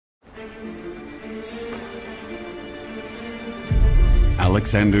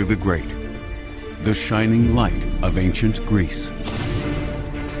Alexander the Great, the shining light of ancient Greece.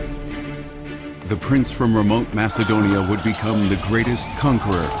 The prince from remote Macedonia would become the greatest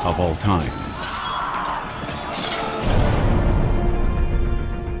conqueror of all time.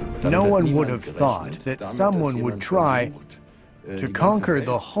 No one would have thought that someone would try to conquer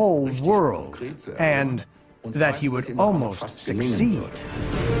the whole world, and that he would almost succeed.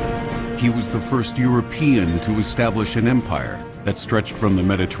 He was the first European to establish an empire that stretched from the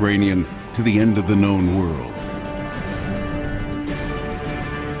Mediterranean to the end of the known world.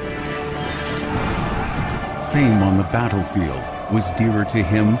 Fame on the battlefield was dearer to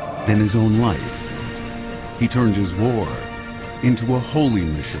him than his own life. He turned his war into a holy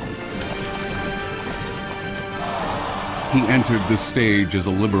mission. He entered the stage as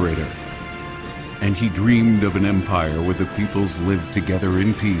a liberator, and he dreamed of an empire where the peoples lived together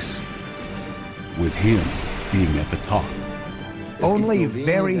in peace, with him being at the top. Only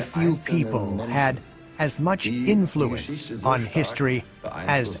very few people had as much influence on history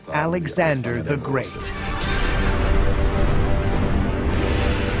as Alexander the Great.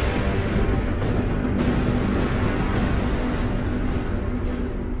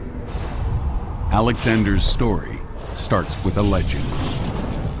 Alexander's story starts with a legend.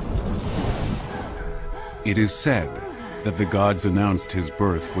 It is said that the gods announced his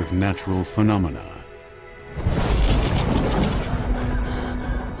birth with natural phenomena.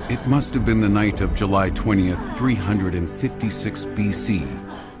 It must have been the night of July 20th, 356 BC,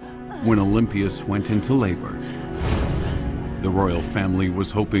 when Olympias went into labor. The royal family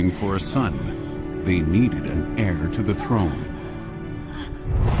was hoping for a son. They needed an heir to the throne.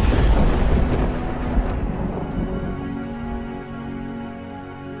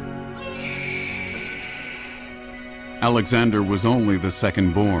 Alexander was only the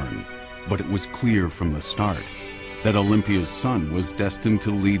second born, but it was clear from the start that Olympia's son was destined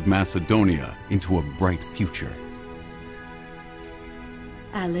to lead Macedonia into a bright future.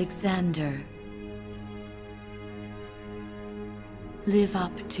 Alexander, live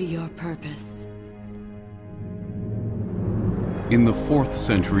up to your purpose. In the 4th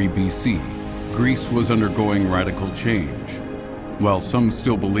century BC, Greece was undergoing radical change. While some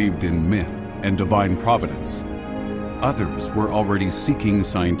still believed in myth and divine providence, others were already seeking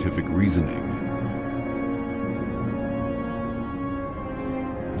scientific reasoning.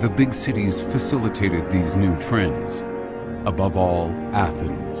 The big cities facilitated these new trends. Above all,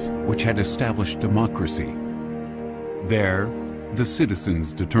 Athens, which had established democracy. There, the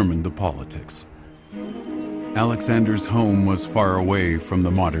citizens determined the politics. Alexander's home was far away from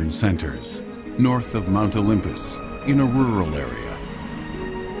the modern centers, north of Mount Olympus, in a rural area.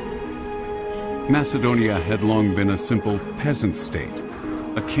 Macedonia had long been a simple peasant state,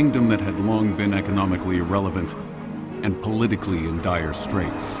 a kingdom that had long been economically irrelevant and politically in dire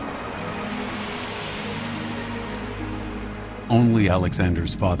straits. Only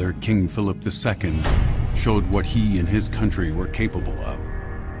Alexander's father, King Philip II, showed what he and his country were capable of.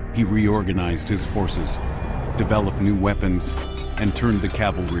 He reorganized his forces, developed new weapons, and turned the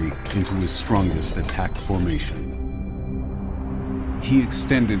cavalry into his strongest attack formation. He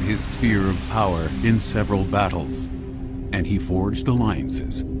extended his sphere of power in several battles, and he forged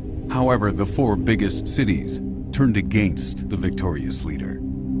alliances. However, the 4 biggest cities turned against the victorious leader.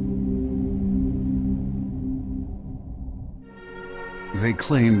 They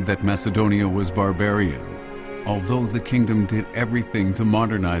claimed that Macedonia was barbarian, although the kingdom did everything to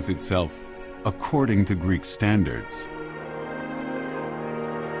modernize itself according to Greek standards.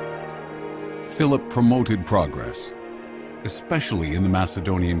 Philip promoted progress, especially in the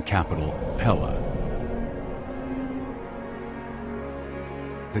Macedonian capital, Pella.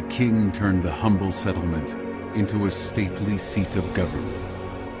 The king turned the humble settlement into a stately seat of government.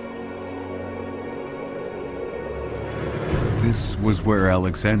 This was where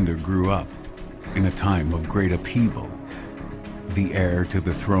Alexander grew up, in a time of great upheaval. The heir to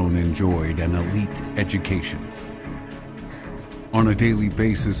the throne enjoyed an elite education. On a daily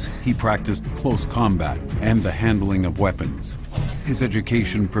basis, he practiced close combat and the handling of weapons. His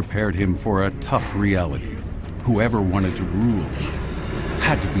education prepared him for a tough reality. Whoever wanted to rule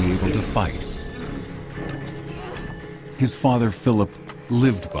had to be able to fight. His father, Philip,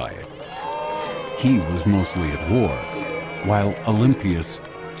 lived by it. He was mostly at war, while Olympias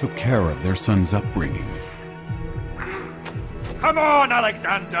took care of their son's upbringing. Come on,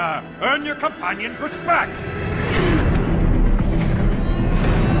 Alexander! Earn your companion's respect!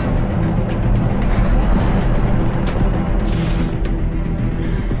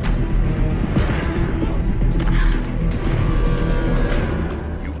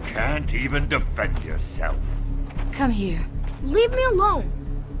 You can't even defend yourself. Come here. Leave me alone!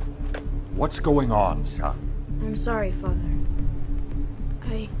 What's going on, son? I'm sorry, Father.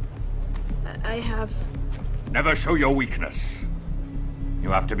 I have... Never show your weakness. You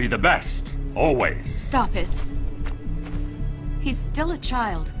have to be the best, always. Stop it. He's still a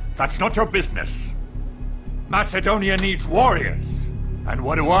child. That's not your business. Macedonia needs warriors. And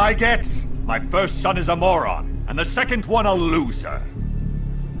what do I get? My first son is a moron, and the second one a loser.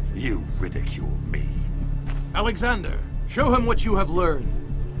 You ridicule me. Alexander, show him what you have learned.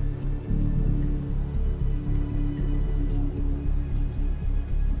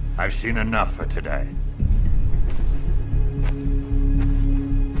 I've seen enough for today.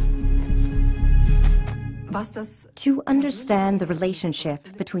 To understand the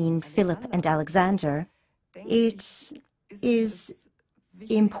relationship between Philip and Alexander, it is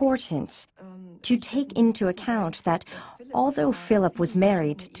important to take into account that although Philip was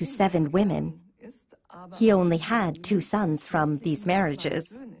married to 7 women, he only had 2 sons from these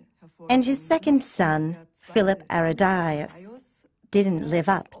marriages. And his second son, Philip Aridaeus, didn't live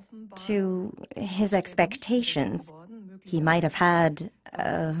up to his expectations. He might have had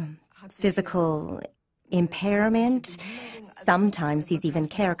physical impairment. Sometimes he's even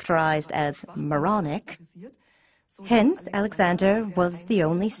characterized as moronic. Hence, Alexander was the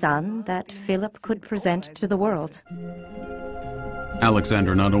only son that Philip could present to the world.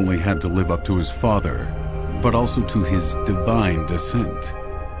 Alexander not only had to live up to his father, but also to his divine descent.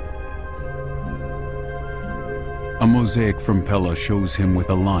 A mosaic from Pella shows him with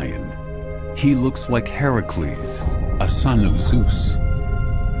a lion. He looks like Heracles, a son of Zeus.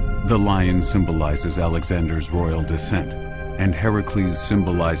 The lion symbolizes Alexander's royal descent, and Heracles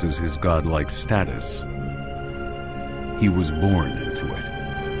symbolizes his godlike status. He was born into it.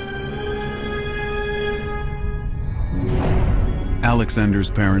 Alexander's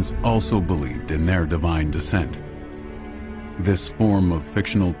parents also believed in their divine descent. This form of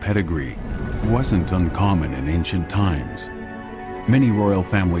fictional pedigree wasn't uncommon in ancient times. Many royal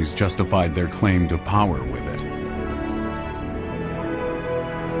families justified their claim to power with it.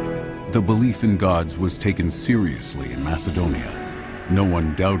 The belief in gods was taken seriously in Macedonia. No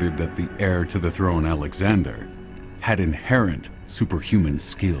one doubted that the heir to the throne, Alexander, had inherent superhuman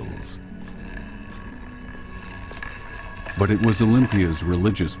skills. But it was Olympia's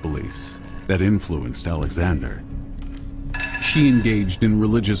religious beliefs that influenced Alexander. She engaged in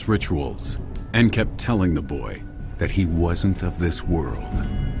religious rituals and kept telling the boy that he wasn't of this world.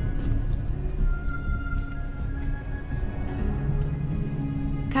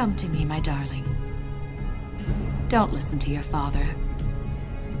 Come to me, my darling. Don't listen to your father.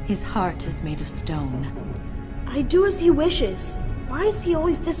 His heart is made of stone. I do as he wishes. Why is he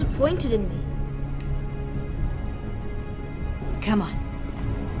always disappointed in me? Come on.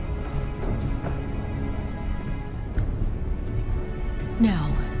 No.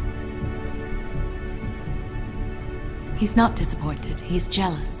 He's not disappointed. He's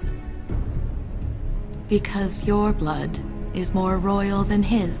jealous. Because your blood is more royal than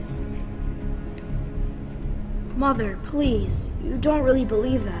his. Mother, please. You don't really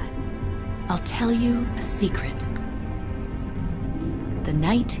believe that. I'll tell you a secret. The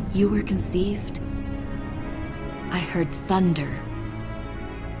night you were conceived, I heard thunder.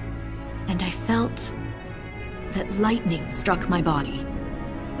 And I felt that lightning struck my body.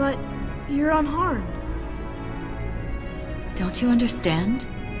 But you're unharmed. Don't you understand?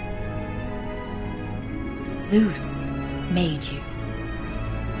 Zeus made you.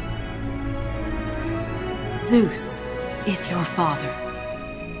 Zeus is your father.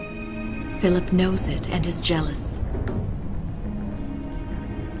 Philip knows it and is jealous.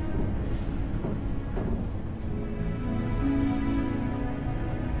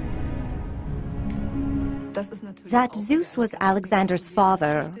 That Zeus was Alexander's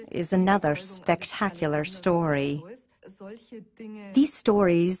father is another spectacular story. These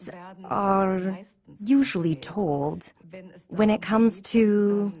stories are usually told when it comes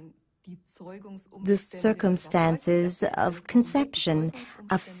to the circumstances of conception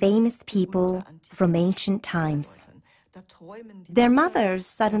of famous people from ancient times. Their mothers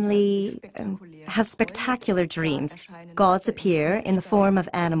suddenly have spectacular dreams. Gods appear in the form of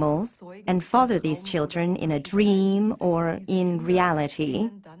animals and father these children in a dream or in reality,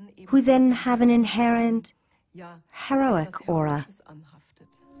 who then have an inherent heroic aura.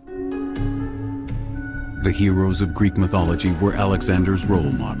 The heroes of Greek mythology were Alexander's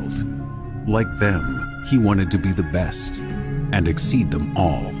role models. Like them, he wanted to be the best and exceed them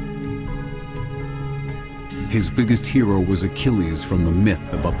all. His biggest hero was Achilles from the myth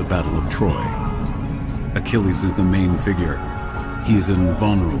about the Battle of Troy. Achilles is the main figure. He is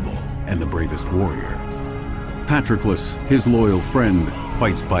invulnerable and the bravest warrior. Patroclus, his loyal friend,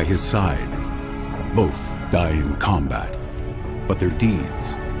 fights by his side. Both die in combat, but their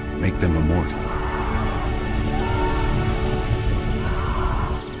deeds make them immortal.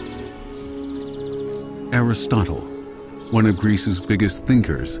 Aristotle, one of Greece's biggest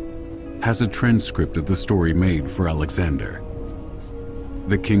thinkers, has a transcript of the story made for Alexander.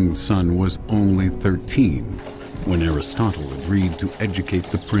 The king's son was only 13 when Aristotle agreed to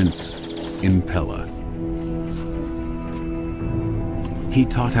educate the prince in Pella. He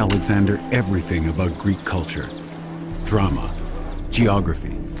taught Alexander everything about Greek culture, drama,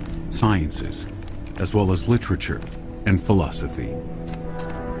 geography, sciences, as well as literature and philosophy.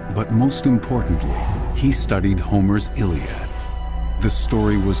 But most importantly, he studied Homer's Iliad. The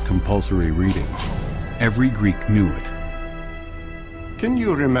story was compulsory reading. Every Greek knew it. Can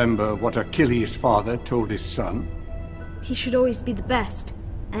you remember what Achilles' father told his son? He should always be the best,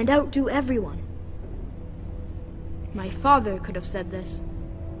 and outdo everyone. My father could have said this.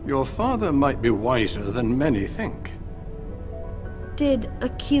 Your father might be wiser than many think. Did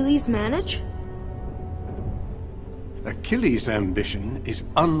Achilles manage? Achilles' ambition is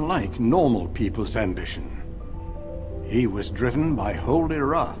unlike normal people's ambition. He was driven by holy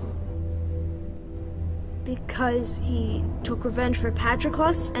wrath. Because he took revenge for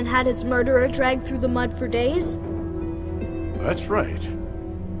Patroclus and had his murderer dragged through the mud for days? That's right.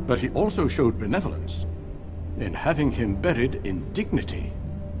 But he also showed benevolence in having him buried in dignity.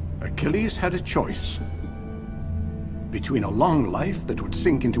 Achilles had a choice between a long life that would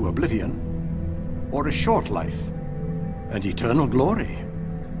sink into oblivion or a short life and eternal glory.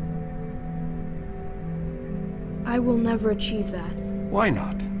 I will never achieve that. Why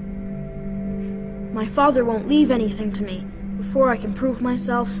not? My father won't leave anything to me. Before I can prove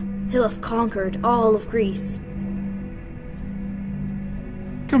myself, he'll have conquered all of Greece.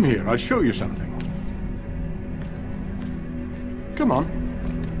 Come here, I'll show you something. Come on.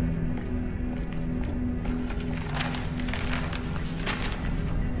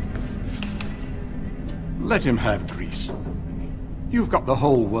 Let him have Greece. You've got the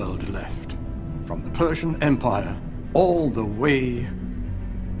whole world left. From the Persian Empire, all the way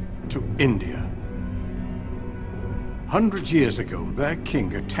to India. 100 years ago, their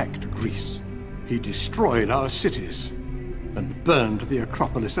king attacked Greece. He destroyed our cities and burned the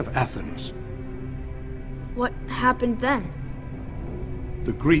Acropolis of Athens. What happened then?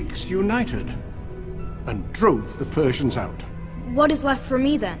 The Greeks united and drove the Persians out. What is left for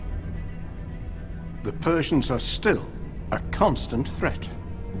me then? The Persians are still a constant threat.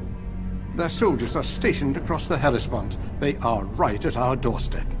 Their soldiers are stationed across the Hellespont. They are right at our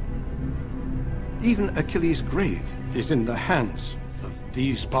doorstep. Even Achilles' grave is in the hands of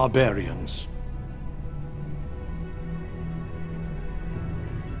these barbarians.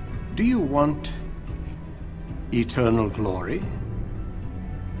 Do you want eternal glory?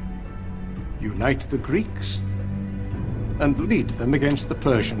 Unite the Greeks and lead them against the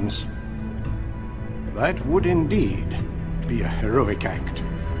Persians. That would indeed be a heroic act.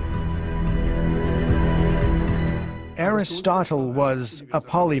 Aristotle was a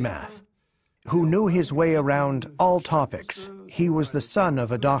polymath who knew his way around all topics. He was the son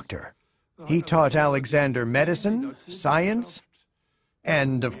of a doctor. He taught Alexander medicine, science,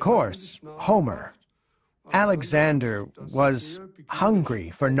 and, of course, Homer. Alexander was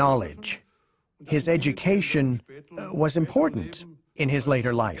hungry for knowledge. His education was important in his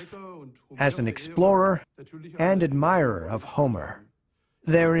later life as an explorer and admirer of Homer.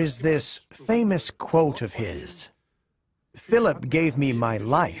 There is this famous quote of his, "Philip gave me my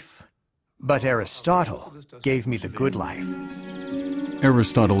life, but Aristotle gave me the good life."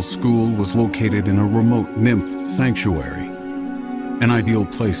 Aristotle's school was located in a remote nymph sanctuary, an ideal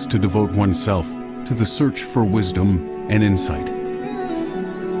place to devote oneself to the search for wisdom and insight.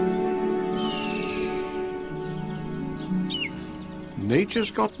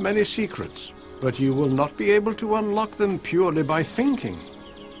 Nature's got many secrets, but you will not be able to unlock them purely by thinking.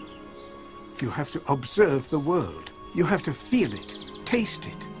 You have to observe the world. You have to feel it, taste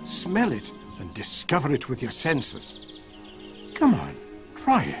it, smell it, and discover it with your senses. Come on,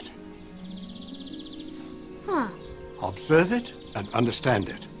 try it. Huh. Observe it and understand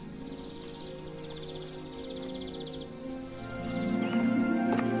it.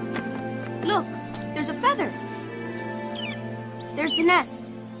 Look, there's a feather. There's the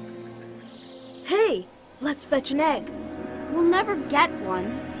nest. Hey, let's fetch an egg. We'll never get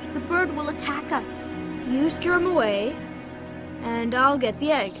one. The bird will attack us. You scare him away, and I'll get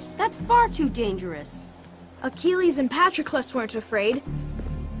the egg. That's far too dangerous. Achilles and Patroclus weren't afraid.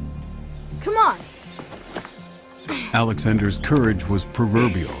 Come on. Alexander's courage was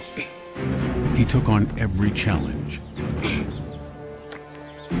proverbial. He took on every challenge.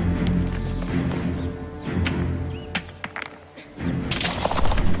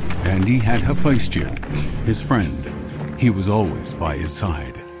 And he had Hephaestion, his friend. He was always by his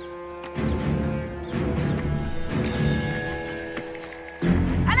side.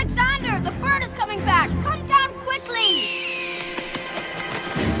 Alexander, the bird is coming back! Come down quickly!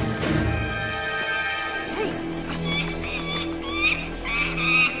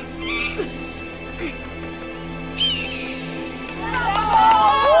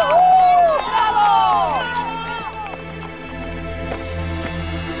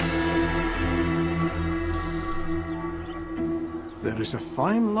 There is a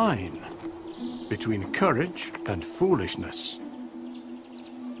fine line between courage and foolishness.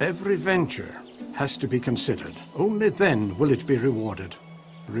 Every venture has to be considered. Only then will it be rewarded.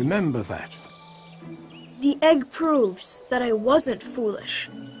 Remember that. The egg proves that I wasn't foolish,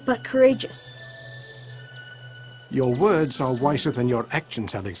 but courageous. Your words are wiser than your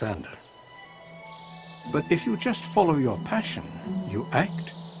actions, Alexander. But if you just follow your passion, you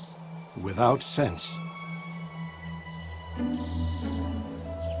act without sense.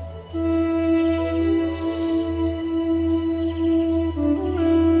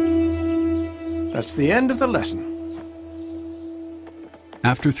 That's the end of the lesson.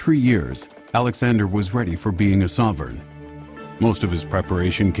 After 3 years, Alexander was ready for being a sovereign. Most of his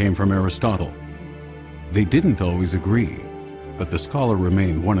preparation came from Aristotle. They didn't always agree, but the scholar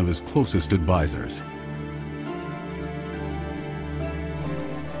remained one of his closest advisors.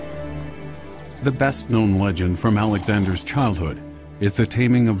 The best-known legend from Alexander's childhood is the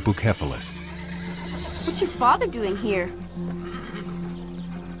taming of Bucephalus. What's your father doing here?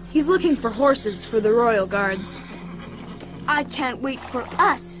 He's looking for horses for the royal guards. I can't wait for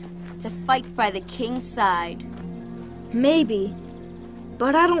us to fight by the king's side. Maybe,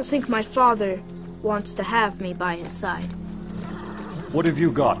 but I don't think my father wants to have me by his side. What have you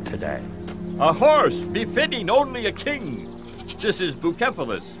got today? A horse befitting only a king. This is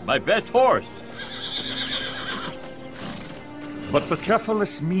Bucephalus, my best horse. But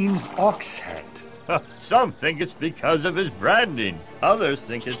Bucephalus means ox head. Some think it's because of his branding. Others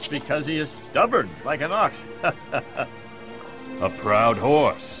think it's because he is stubborn, like an ox. A proud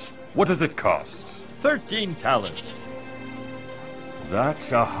horse. What does it cost? 13 talents.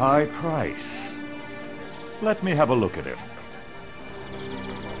 That's a high price. Let me have a look at him.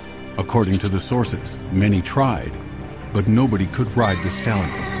 According to the sources, many tried, but nobody could ride the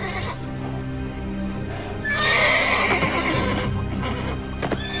stallion.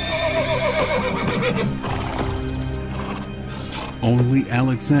 Only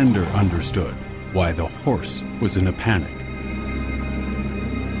Alexander understood why the horse was in a panic.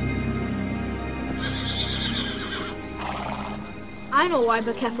 I know why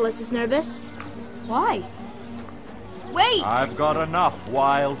Bucephalus is nervous. Why? Wait! I've got enough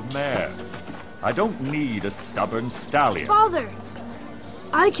wild mares. I don't need a stubborn stallion. Father!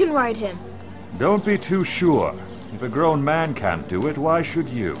 I can ride him. Don't be too sure. If a grown man can't do it, why should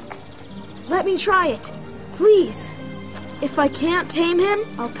you? Let me try it, please. If I can't tame him,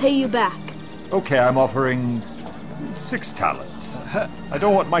 I'll pay you back. Okay, I'm offering 6 talents. I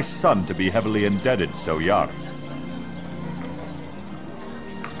don't want my son to be heavily indebted so young.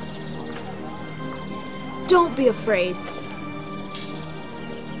 Don't be afraid.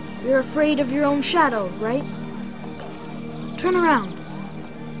 You're afraid of your own shadow, right? Turn around.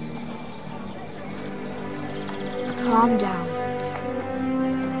 Calm down.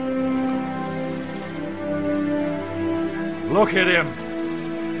 Look at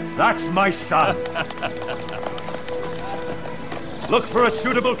him. That's my son. Look for a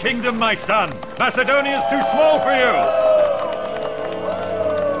suitable kingdom, my son. Macedonia's too small for you.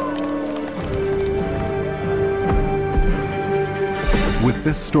 With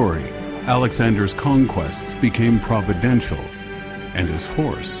this story, Alexander's conquests became providential, and his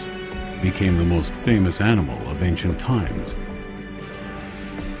horse became the most famous animal of ancient times.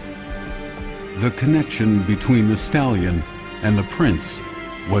 The connection between the stallion and the prince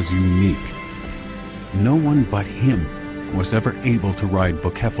was unique. No one but him was ever able to ride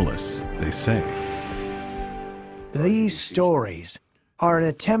Bucephalus, they say. These stories are an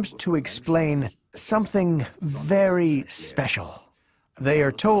attempt to explain something very special. They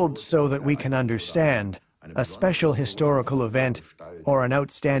are told so that we can understand a special historical event or an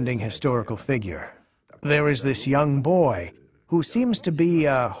outstanding historical figure. There is this young boy who seems to be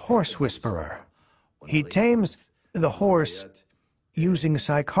a horse whisperer. He tames the horse using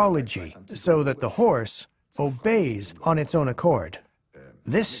psychology so that the horse obeys on its own accord.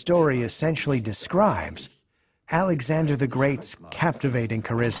 This story essentially describes Alexander the Great's captivating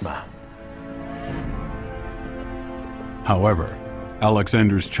charisma. However,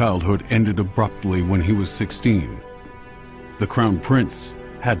 Alexander's childhood ended abruptly when he was 16. The crown prince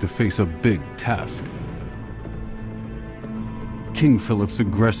had to face a big task. King Philip's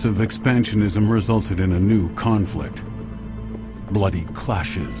aggressive expansionism resulted in a new conflict. Bloody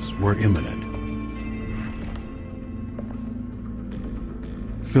clashes were imminent.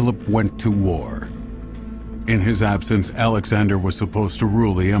 Philip went to war. In his absence, Alexander was supposed to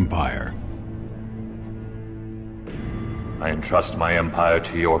rule the empire. I entrust my empire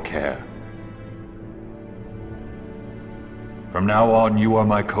to your care. From now on, you are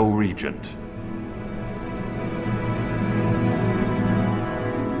my co-regent.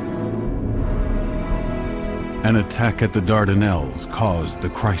 An attack at the Dardanelles caused the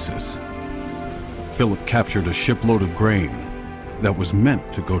crisis. Philip captured a shipload of grain that was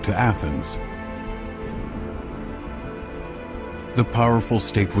meant to go to Athens. The powerful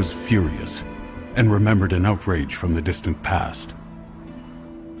state was furious and remembered an outrage from the distant past.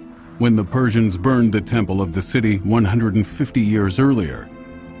 When the Persians burned the temple of the city 150 years earlier,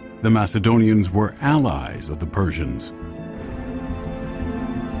 the Macedonians were allies of the Persians.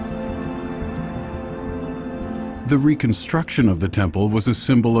 The reconstruction of the temple was a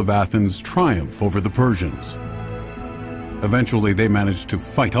symbol of Athens' triumph over the Persians. Eventually, they managed to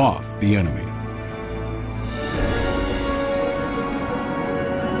fight off the enemy.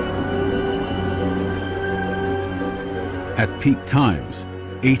 At peak times,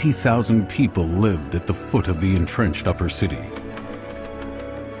 80,000 people lived at the foot of the entrenched upper city.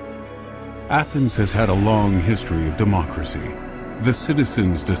 Athens has had a long history of democracy. The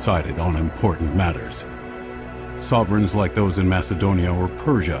citizens decided on important matters. Sovereigns like those in Macedonia or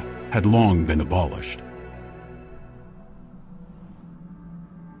Persia had long been abolished.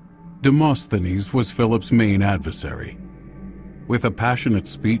 Demosthenes was Philip's main adversary. With a passionate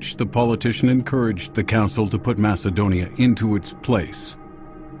speech, the politician encouraged the council to put Macedonia into its place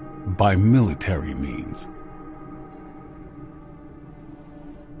by military means.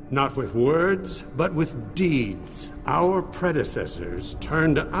 Not with words, but with deeds, our predecessors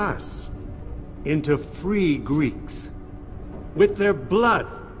turned us into free Greeks. With their blood,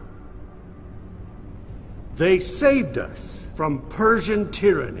 they saved us from Persian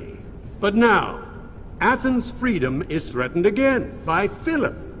tyranny. But now, Athens' freedom is threatened again by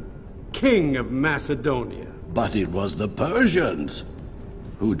Philip, king of Macedonia. But it was the Persians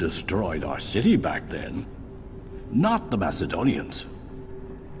who destroyed our city back then, not the Macedonians.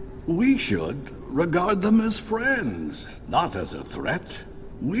 We should regard them as friends, not as a threat.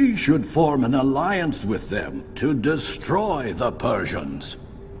 We should form an alliance with them to destroy the Persians.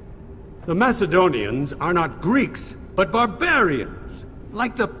 The Macedonians are not Greeks, but barbarians.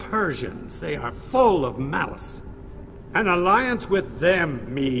 Like the Persians, they are full of malice. An alliance with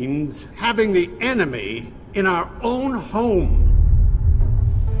them means having the enemy in our own home.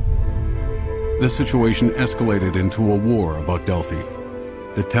 The situation escalated into a war about Delphi.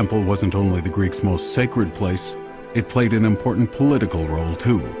 The temple wasn't only the Greeks' most sacred place, it played an important political role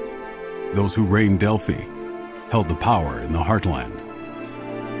too. Those who reigned Delphi held the power in the heartland.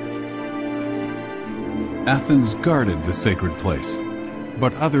 Athens guarded the sacred place,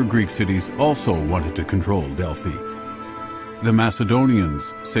 but other Greek cities also wanted to control Delphi. The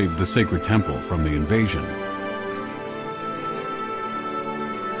Macedonians saved the sacred temple from the invasion.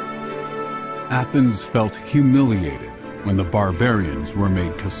 Athens felt humiliated when the barbarians were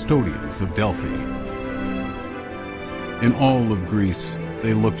made custodians of Delphi. In all of Greece,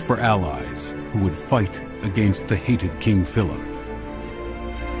 they looked for allies who would fight against the hated King Philip.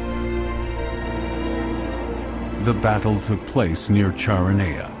 The battle took place near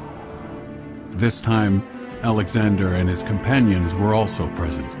Chaeronea. This time, Alexander and his companions were also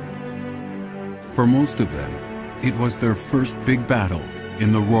present. For most of them, it was their first big battle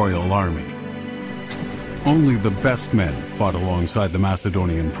in the royal army. Only the best men fought alongside the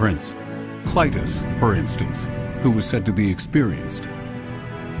Macedonian prince. Clytus, for instance, who was said to be experienced.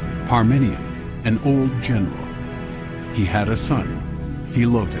 Parmenion, an old general. He had a son,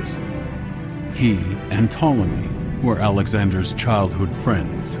 Philotas. He and Ptolemy were Alexander's childhood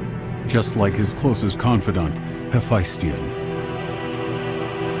friends, just like his closest confidant, Hephaestion.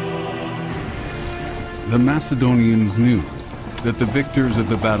 The Macedonians knew that the victors at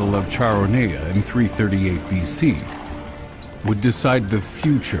the Battle of Chaeronea in 338 BC would decide the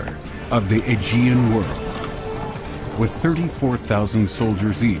future of the Aegean world. With 34,000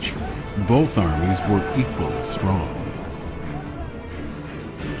 soldiers each, both armies were equally strong.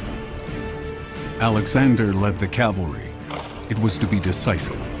 Alexander led the cavalry. It was to be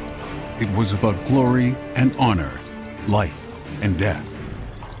decisive. It was about glory and honor, life and death,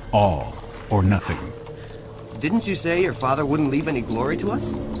 all or nothing. Didn't you say your father wouldn't leave any glory to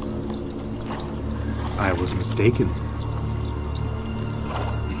us? I was mistaken.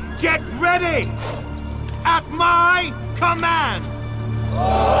 Get ready! At my command!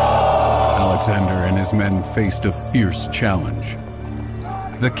 Alexander and his men faced a fierce challenge.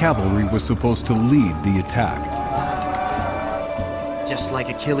 The cavalry was supposed to lead the attack. Just like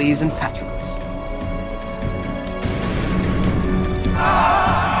Achilles and Patroclus.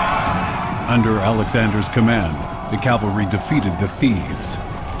 Under Alexander's command, the cavalry defeated the Thebes,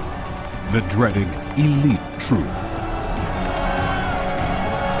 the dreaded elite troop.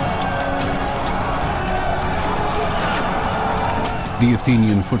 The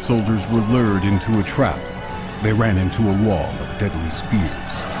Athenian foot soldiers were lured into a trap. They ran into a wall of deadly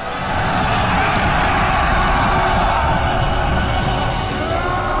spears.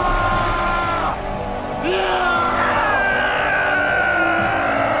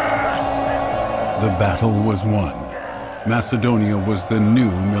 The battle was won. Macedonia was the new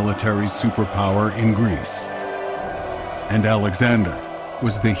military superpower in Greece. And Alexander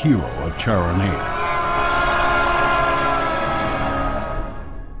was the hero of Chaeronea.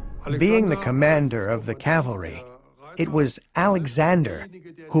 Being the commander of the cavalry, it was Alexander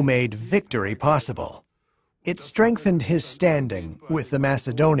who made victory possible. It strengthened his standing with the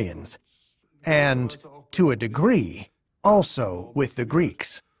Macedonians, and, to a degree, also with the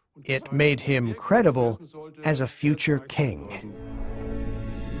Greeks. It made him credible as a future king.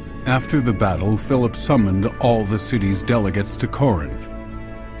 After the battle, Philip summoned all the city's delegates to Corinth.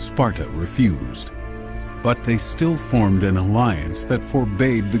 Sparta refused, but they still formed an alliance that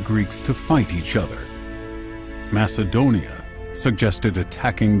forbade the Greeks to fight each other. Macedonia suggested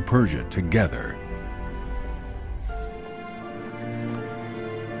attacking Persia together.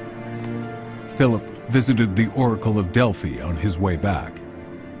 Philip visited the Oracle of Delphi on his way back.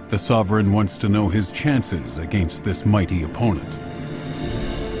 The sovereign wants to know his chances against this mighty opponent.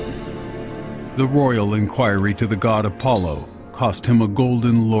 The royal inquiry to the god Apollo cost him a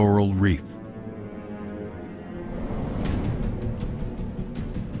golden laurel wreath.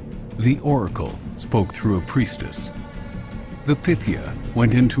 The oracle spoke through a priestess. The Pythia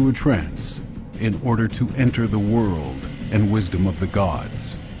went into a trance in order to enter the world and wisdom of the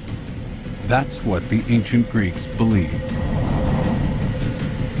gods. That's what the ancient Greeks believed.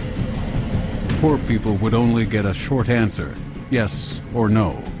 Poor people would only get a short answer, yes or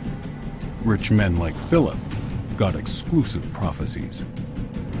no. Rich men like Philip got exclusive prophecies.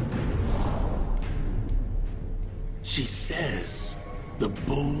 She says the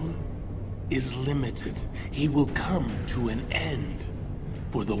bull is limited. He will come to an end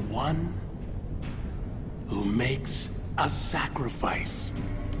for the one who makes a sacrifice.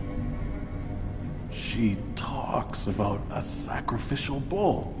 She talks about a sacrificial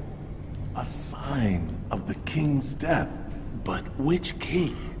bull, a sign of the king's death. But which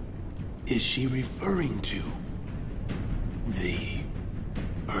king is she referring to? The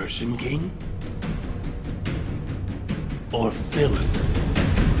Persian king? Or Philip?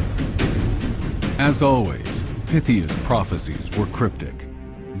 As always, Pythia's prophecies were cryptic.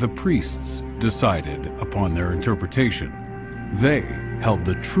 The priests decided upon their interpretation. They held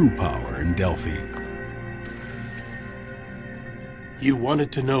the true power in Delphi. You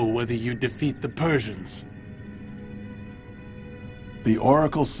wanted to know whether you defeat the Persians. The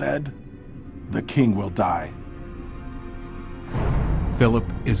oracle said, the king will die.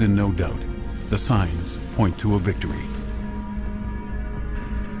 Philip is in no doubt. The signs point to a victory.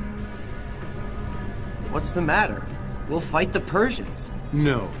 What's the matter? We'll fight the Persians.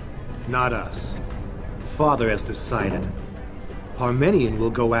 No, not us. Father has decided. Parmenion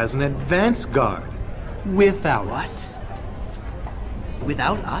will go as an advance guard. Without us. What?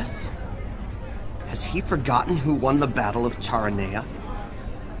 Without us? Has he forgotten who won the Battle of Chaeronea?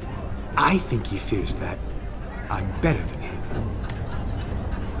 I think he fears that I'm better than him.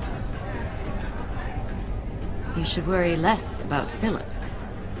 You should worry less about Philip.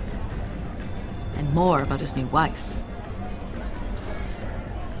 And more about his new wife.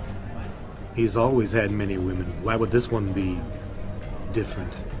 He's always had many women. Why would this one be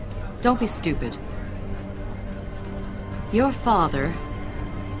different? Don't be stupid. Your father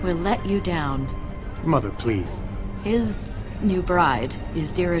will let you down. Mother, please. His new bride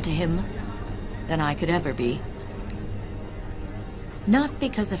is dearer to him than I could ever be. Not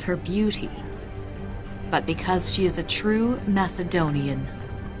because of her beauty, but because she is a true Macedonian.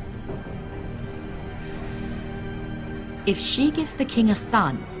 If she gives the king a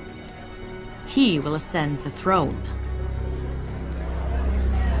son, he will ascend the throne.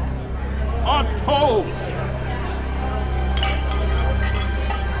 On toes!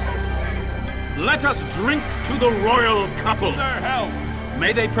 Let us drink to the royal couple. Their health.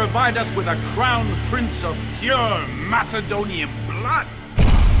 May they provide us with a crown prince of pure Macedonian blood.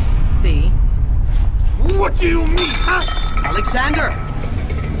 See? What do you mean, huh? Alexander!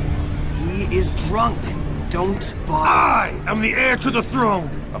 He is drunk. Don't bother. I am the heir to the throne.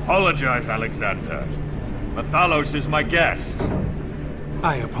 Apologize, Alexander. Mathalos is my guest.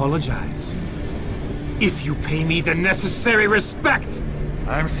 I apologize. If you pay me the necessary respect.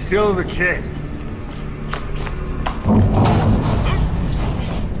 I'm still the king.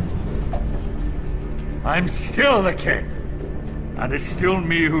 I'm still the king. And it's still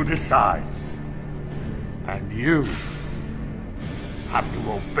me who decides. And you have to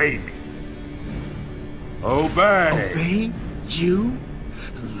obey me. Obey! Obey? You?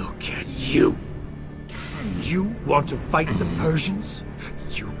 Look at you. You want to fight the Persians?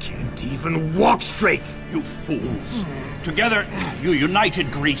 You can't even walk straight! You fools. Together, you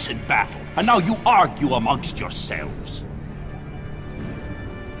united Greece in battle, and now you argue amongst yourselves.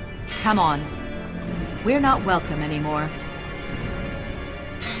 Come on. We're not welcome anymore.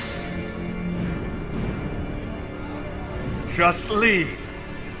 Just leave.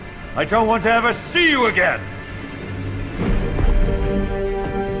 I don't want to ever see you again.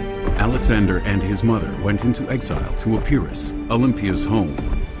 Alexander and his mother went into exile to Epirus, Olympia's home.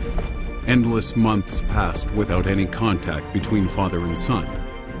 Endless months passed without any contact between father and son.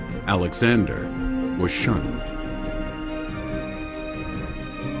 Alexander was shunned.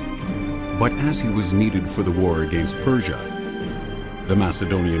 But as he was needed for the war against Persia, the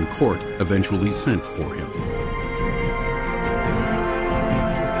Macedonian court eventually sent for him.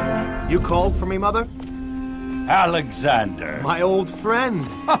 You called for me, Mother? Alexander. My old friend.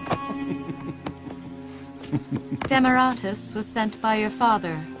 Demaratus was sent by your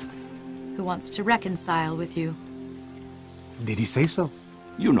father, who wants to reconcile with you. Did he say so?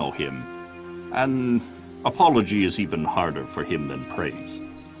 You know him. An apology is even harder for him than praise.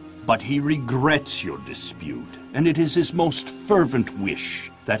 But he regrets your dispute, and it is his most fervent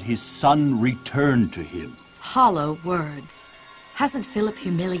wish that his son return to him. Hollow words. Hasn't Philip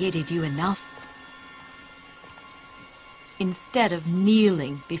humiliated you enough? Instead of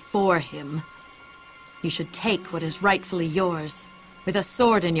kneeling before him, you should take what is rightfully yours, with a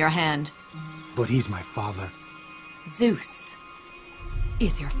sword in your hand. But he's my father. Zeus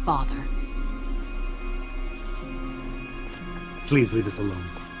is your father. Please leave us alone.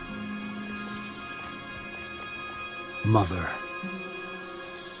 Mother.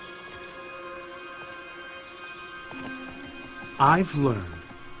 I've learned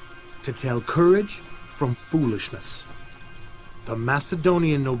to tell courage from foolishness. The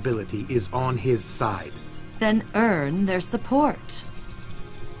Macedonian nobility is on his side. Then earn their support.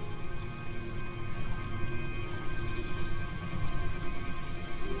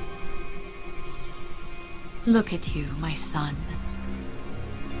 Look at you, my son.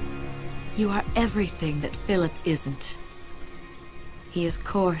 You are everything that Philip isn't. He is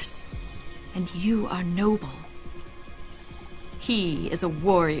coarse, and you are noble. He is a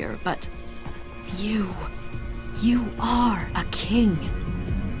warrior, but you are a king.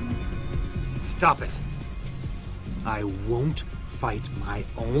 Stop it. I won't fight my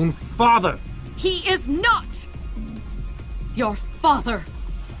own father. He is not your father.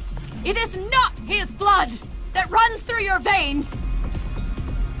 It is not his blood that runs through your veins.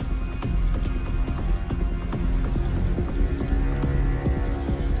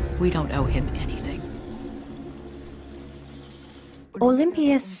 We don't owe him anything.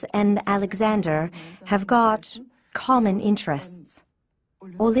 Olympias and Alexander have got common interests.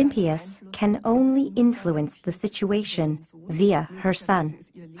 Olympias can only influence the situation via her son.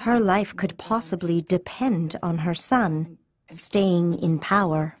 Her life could possibly depend on her son staying in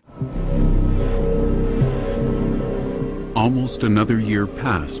power. Almost another year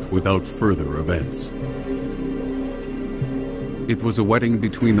passed without further events. It was a wedding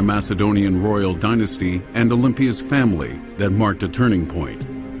between the Macedonian royal dynasty and Olympia's family that marked a turning point.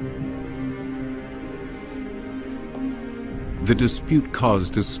 The dispute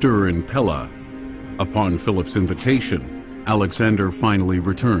caused a stir in Pella. Upon Philip's invitation, Alexander finally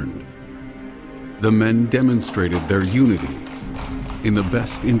returned. The men demonstrated their unity in the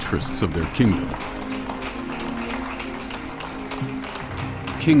best interests of their kingdom.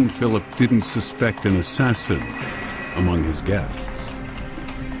 King Philip didn't suspect an assassin among his guests.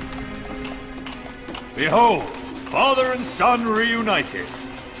 Behold, father and son reunited.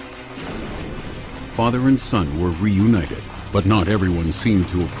 Father and son were reunited, but not everyone seemed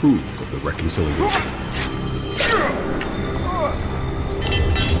to approve of the reconciliation.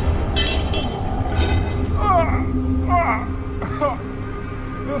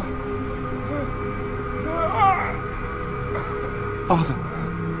 Father.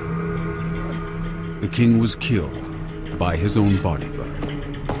 The king was killed by his own bodyguard.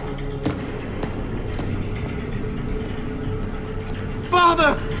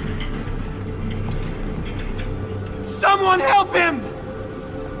 Father! Someone help him!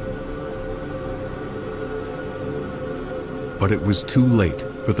 But it was too late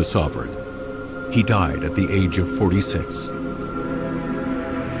for the sovereign. He died at the age of 46.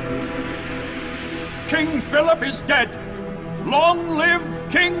 King Philip is dead. Long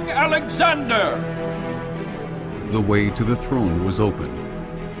live King Alexander! The way to the throne was open.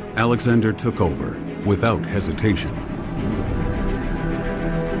 Alexander took over without hesitation.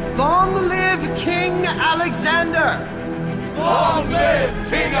 Long live King Alexander! Long live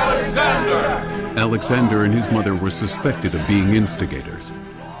King Alexander! Alexander and his mother were suspected of being instigators.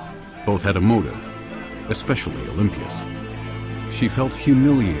 Both had a motive, especially Olympias. She felt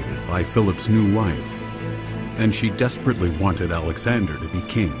humiliated by Philip's new wife, and she desperately wanted Alexander to be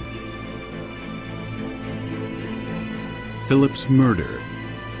king. Philip's murder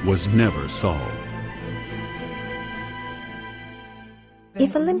was never solved.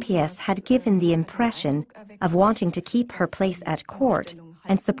 If Olympias had given the impression of wanting to keep her place at court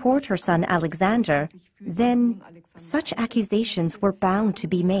and support her son Alexander, then such accusations were bound to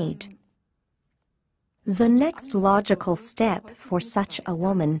be made. The next logical step for such a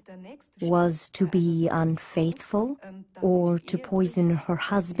woman was to be unfaithful, or to poison her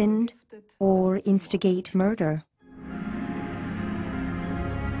husband, or instigate murder.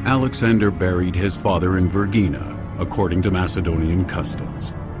 Alexander buried his father in Vergina, according to Macedonian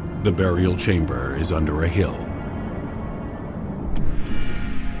customs. The burial chamber is under a hill.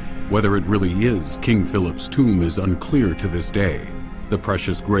 Whether it really is King Philip's tomb is unclear to this day. The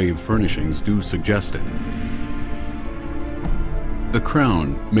precious grave furnishings do suggest it. The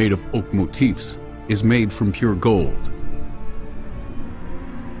crown, made of oak motifs, is made from pure gold.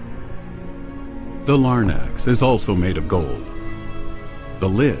 The larnax is also made of gold. The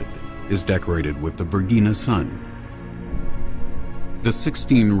lid is decorated with the Vergina sun. The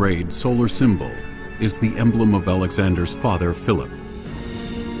 16-rayed solar symbol is the emblem of Alexander's father, Philip.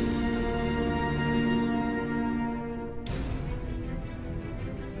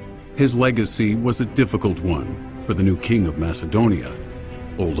 His legacy was a difficult one for the new king of Macedonia.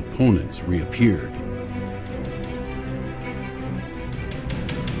 Old opponents reappeared.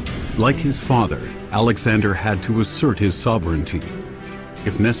 Like his father, Alexander had to assert his sovereignty,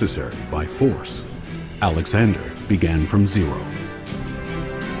 if necessary, by force. Alexander began from zero.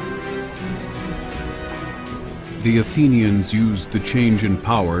 The Athenians used the change in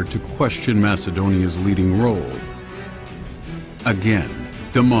power to question Macedonia's leading role. Again,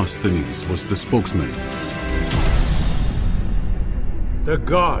 Demosthenes was the spokesman. The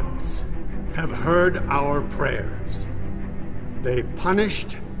gods have heard our prayers. They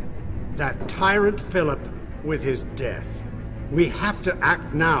punished that tyrant Philip with his death. We have to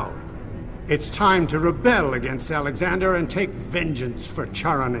act now. It's time to rebel against Alexander and take vengeance for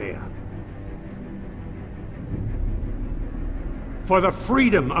Charonea. For the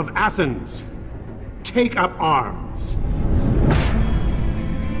freedom of Athens, take up arms.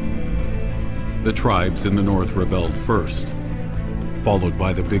 The tribes in the north rebelled first, followed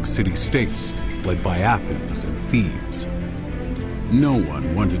by the big city-states led by Athens and Thebes. No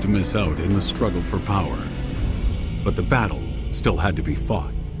one wanted to miss out in the struggle for power, but the battle still had to be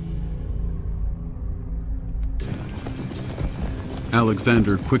fought.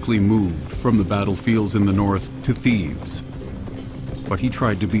 Alexander quickly moved from the battlefields in the north to Thebes, but he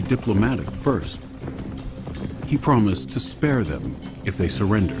tried to be diplomatic first. He promised to spare them if they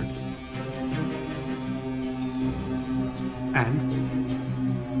surrendered. And?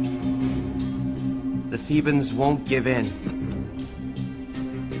 The Thebans won't give in.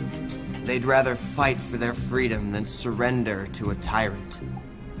 They'd rather fight for their freedom than surrender to a tyrant.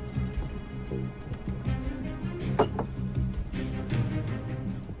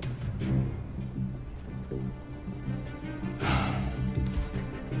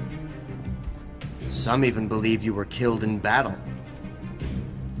 Some even believe you were killed in battle.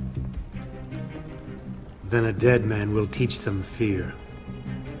 Then a dead man will teach them fear.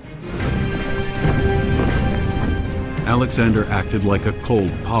 Alexander acted like a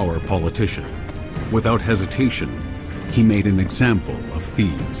cold power politician. Without hesitation, he made an example of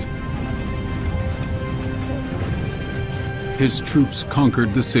Thebes. His troops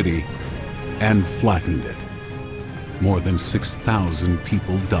conquered the city and flattened it. More than 6,000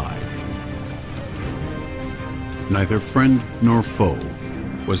 people died. Neither friend nor foe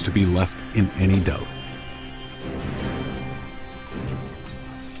was to be left in any doubt.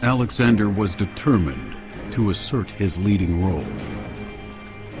 Alexander was determined to assert his leading role.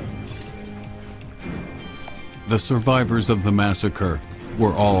 The survivors of the massacre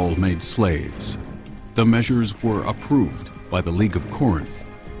were all made slaves. The measures were approved by the League of Corinth.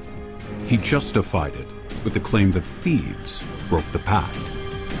 He justified it with the claim that Thebes broke the pact.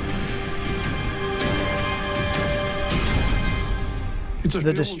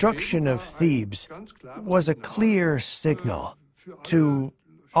 The destruction of Thebes was a clear signal to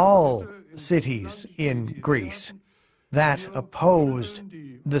all cities in Greece that opposed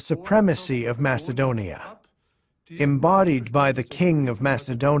the supremacy of Macedonia, embodied by the king of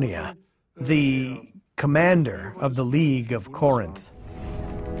Macedonia, the commander of the League of Corinth.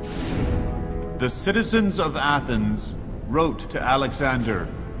 The citizens of Athens wrote to Alexander,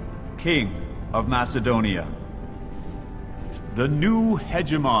 king of Macedonia, the new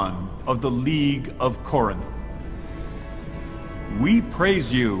hegemon of the League of Corinth. We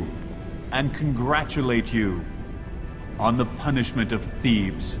praise you and congratulate you on the punishment of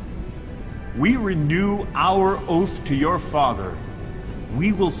Thebes. We renew our oath to your father.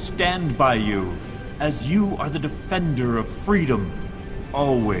 We will stand by you, as you are the defender of freedom,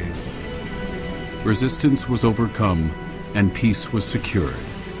 always. Resistance was overcome and peace was secured.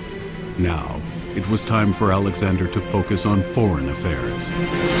 Now, it was time for Alexander to focus on foreign affairs.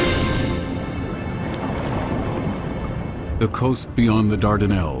 The coast beyond the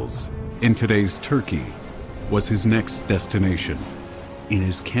Dardanelles, in today's Turkey, was his next destination in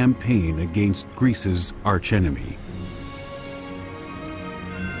his campaign against Greece's archenemy.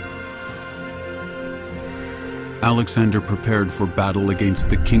 Alexander prepared for battle against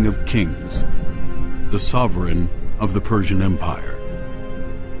the King of Kings, the sovereign of the Persian Empire.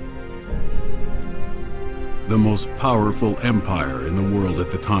 The most powerful empire in the world at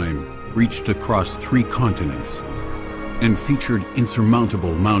the time reached across 3 continents and featured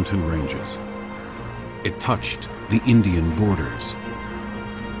insurmountable mountain ranges. It touched the Indian borders.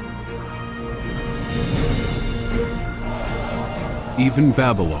 Even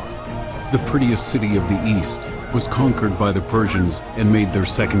Babylon, the prettiest city of the East, was conquered by the Persians and made their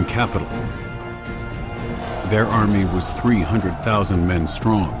second capital. Their army was 300,000 men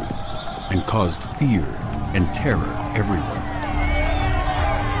strong and caused fear and terror everywhere.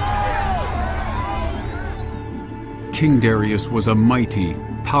 King Darius was a mighty,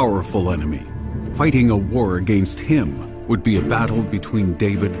 powerful enemy. Fighting a war against him would be a battle between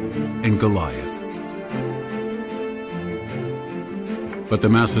David and Goliath. But the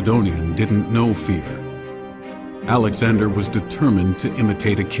Macedonian didn't know fear. Alexander was determined to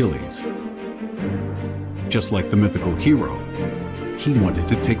imitate Achilles. Just like the mythical hero, he wanted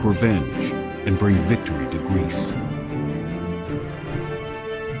to take revenge and bring victory to Greece.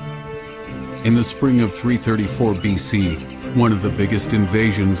 In the spring of 334 BC, one of the biggest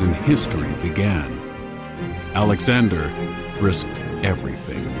invasions in history began. Alexander risked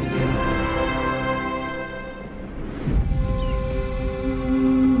everything.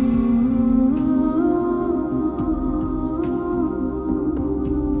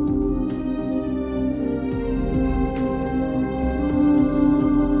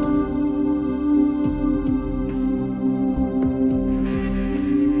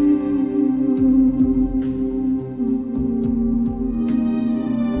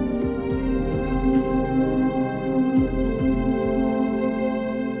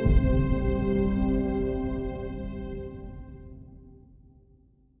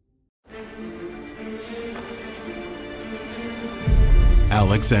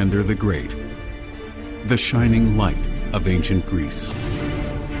 Alexander the Great, the shining light of ancient Greece.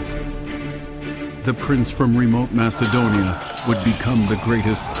 The prince from remote Macedonia would become the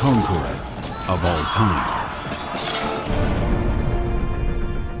greatest conqueror of all times.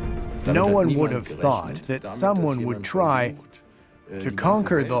 No one would have thought that someone would try to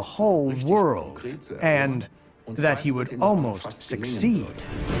conquer the whole world and that he would almost succeed.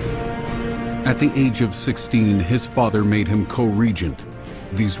 At the age of 16, his father made him co-regent.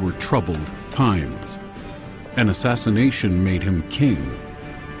 These were troubled times. An assassination made him king,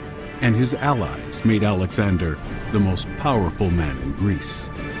 and his allies made Alexander the most powerful man in Greece.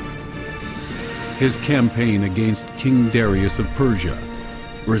 His campaign against King Darius of Persia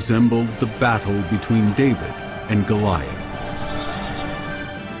resembled the battle between David and Goliath.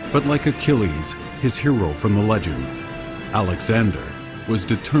 But like Achilles, his hero from the legend, Alexander was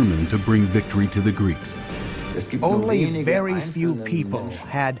determined to bring victory to the Greeks. Only very few people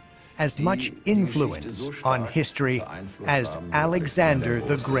had as much influence on history as Alexander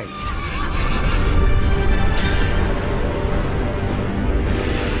the Great.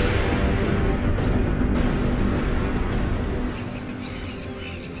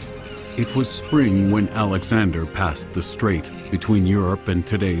 It was spring when Alexander passed the strait between Europe and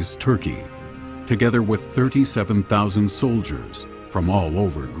today's Turkey. together with 37,000 soldiers from all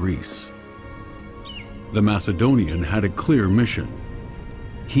over Greece. The Macedonian had a clear mission.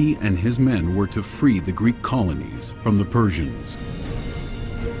 He and his men were to free the Greek colonies from the Persians.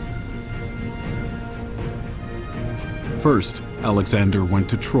 First, Alexander went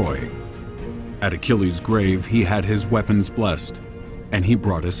to Troy. At Achilles' grave, he had his weapons blessed, and he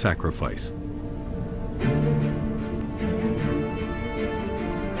brought a sacrifice.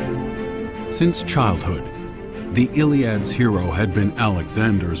 Since childhood, the Iliad's hero had been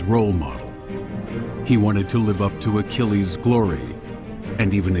Alexander's role model. He wanted to live up to Achilles' glory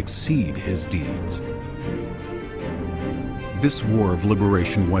and even exceed his deeds. This war of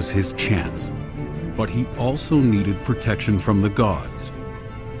liberation was his chance, but he also needed protection from the gods.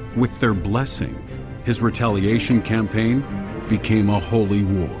 With their blessing, his retaliation campaign became a holy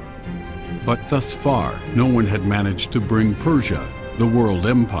war. But thus far, no one had managed to bring Persia, the world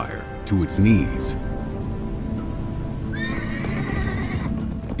empire, to its knees.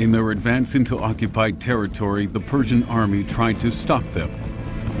 In their advance into occupied territory, the Persian army tried to stop them.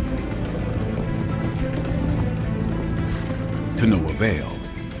 To no avail.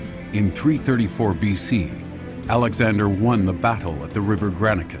 In 334 BC, Alexander won the battle at the river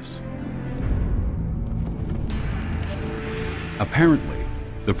Granicus. Apparently,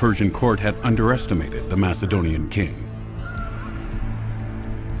 the Persian court had underestimated the Macedonian king.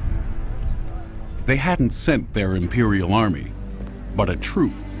 They hadn't sent their imperial army, but a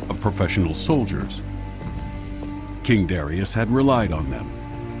troop of professional soldiers. King Darius had relied on them.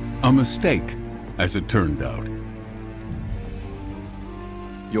 A mistake, as it turned out.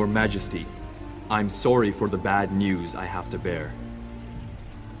 Your Majesty, I'm sorry for the bad news I have to bear.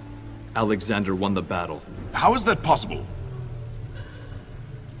 Alexander won the battle. How is that possible?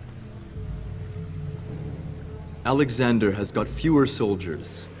 Alexander has got fewer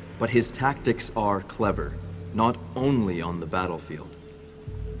soldiers, but his tactics are clever, not only on the battlefield.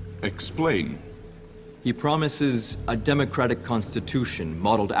 Explain. He promises a democratic constitution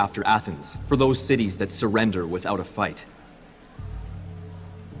modeled after Athens for those cities that surrender without a fight.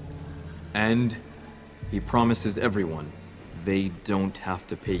 And he promises everyone they don't have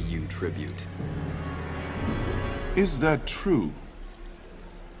to pay you tribute. Is that true?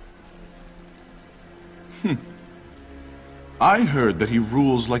 I heard that he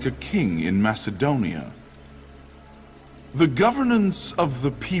rules like a king in Macedonia. The governance of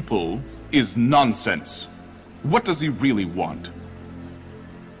the people is nonsense. What does he really want?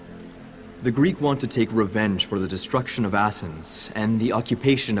 The Greek want to take revenge for the destruction of Athens and the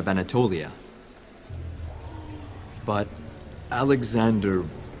occupation of Anatolia. But Alexander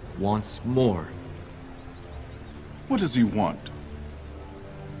wants more. What does he want?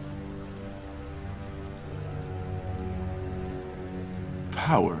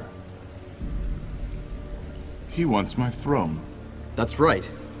 Power. He wants my throne. That's right.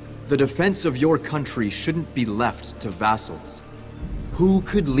 The defense of your country shouldn't be left to vassals. Who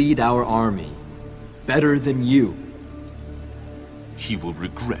could lead our army better than you? He will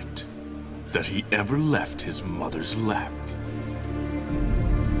regret that he ever left his mother's lap.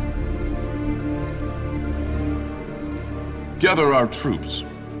 Gather our troops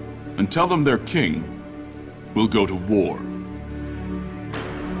and tell them their king will go to war.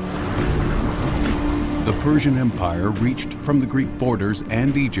 The Persian Empire reached from the Greek borders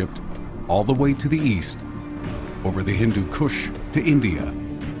and Egypt all the way to the east, over the Hindu Kush to India,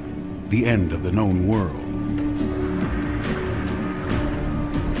 the end of the known world.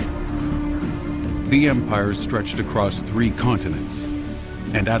 The empire stretched across 3 continents,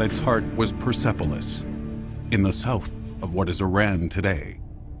 and at its heart was Persepolis, in the south of what is Iran today.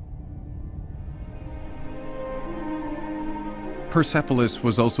 Persepolis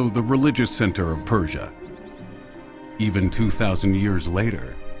was also the religious center of Persia. Even 2,000 years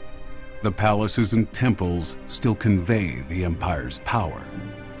later, the palaces and temples still convey the empire's power.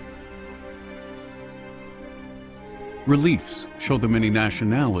 Reliefs show the many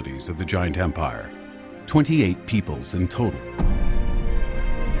nationalities of the giant empire, 28 peoples in total.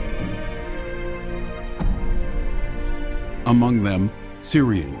 Among them,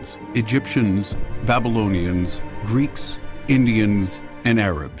 Syrians, Egyptians, Babylonians, Greeks, Indians, and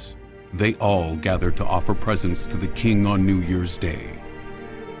Arabs. They all gathered to offer presents to the king on New Year's Day.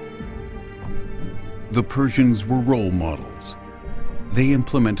 The Persians were role models. They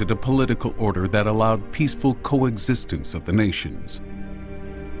implemented a political order that allowed peaceful coexistence of the nations.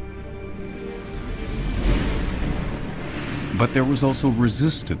 But there was also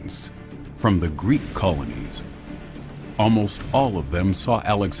resistance from the Greek colonies. Almost all of them saw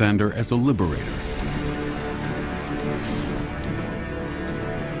Alexander as a liberator.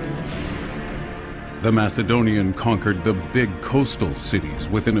 The Macedonian conquered the big coastal cities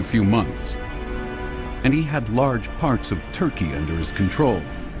within a few months, and he had large parts of Turkey under his control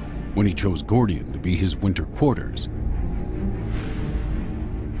when he chose Gordian to be his winter quarters.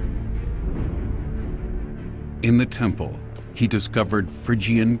 In the temple, he discovered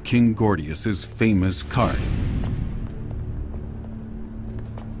Phrygian King Gordius's famous cart.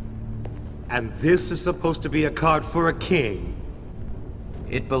 And this is supposed to be a card for a king.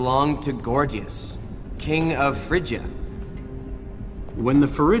 It belonged to Gordius, king of Phrygia. When the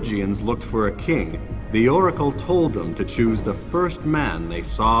Phrygians looked for a king, the oracle told them to choose the first man they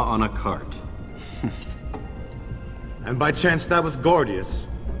saw on a cart. And by chance that was Gordius.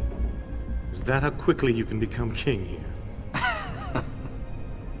 Is that how quickly you can become king here?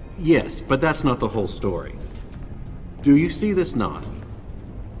 Yes, but that's not the whole story. Do you see this knot?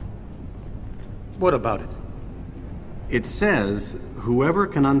 What about it? It says, whoever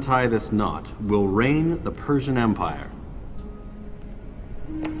can untie this knot will reign the Persian Empire.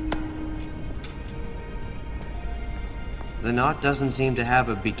 The knot doesn't seem to have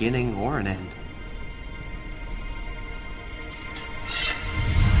a beginning or an end.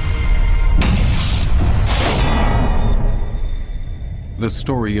 The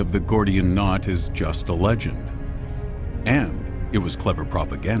story of the Gordian knot is just a legend, and it was clever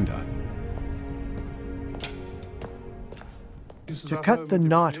propaganda. To cut the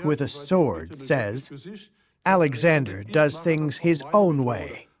knot with a sword says, Alexander does things his own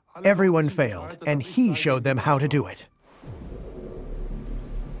way. Everyone failed, and he showed them how to do it.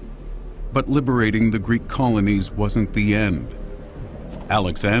 But liberating the Greek colonies wasn't the end.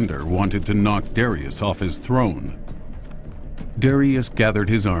 Alexander wanted to knock Darius off his throne. Darius gathered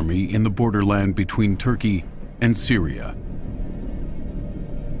his army in the borderland between Turkey and Syria.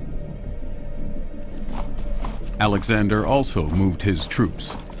 Alexander also moved his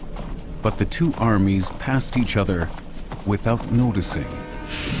troops, but the two armies passed each other without noticing.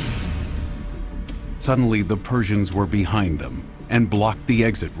 Suddenly, the Persians were behind them and blocked the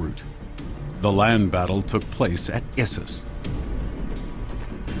exit route. The land battle took place at Issus.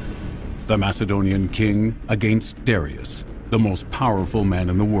 The Macedonian king against Darius, the most powerful man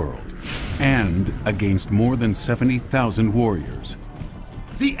in the world, and against more than 70,000 warriors.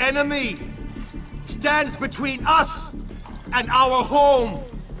 The enemy stands between us and our home.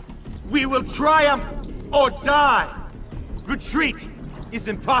 We will triumph or die. Retreat is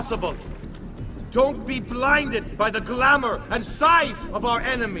impossible. Don't be blinded by the glamour and size of our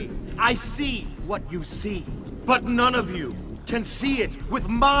enemy. I see what you see, but none of you can see it with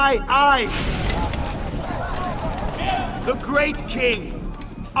my eyes. The great king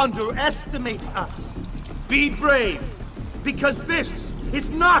underestimates us. Be brave, because this is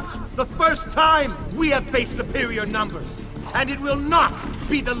not the first time we have faced superior numbers, and it will not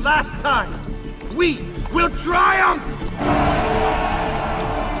be the last time. We will triumph!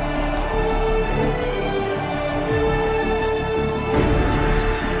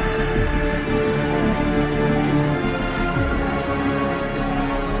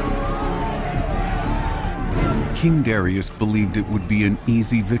 King Darius believed it would be an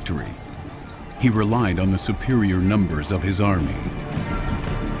easy victory. He relied on the superior numbers of his army.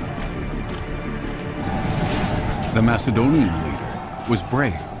 The Macedonian leader was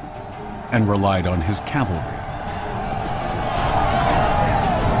brave and relied on his cavalry.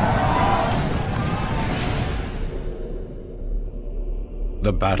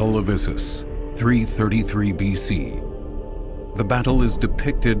 The Battle of Issus, 333 BC. The battle is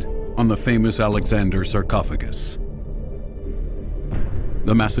depicted on the famous Alexander sarcophagus.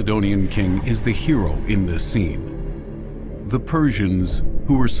 The Macedonian king is the hero in this scene. The Persians,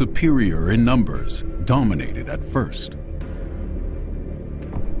 who were superior in numbers, dominated at first.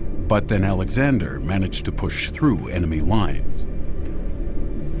 But then Alexander managed to push through enemy lines.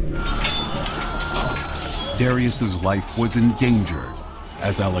 Darius's life was in danger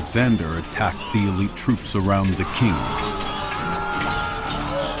as Alexander attacked the elite troops around the king.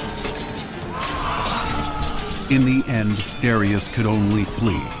 In the end, Darius could only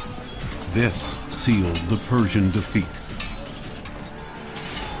flee. This sealed the Persian defeat.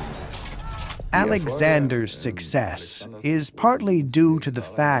 Alexander's success is partly due to the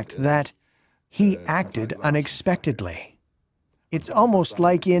fact that he acted unexpectedly. It's almost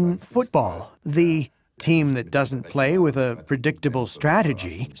like in football. The team that doesn't play with a predictable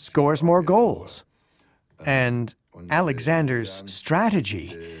strategy scores more goals. And Alexander's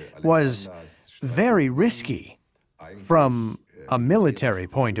strategy was very risky from a military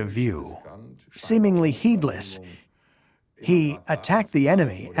point of view, seemingly heedless. He attacked the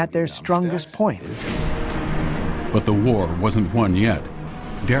enemy at their strongest points. But the war wasn't won yet.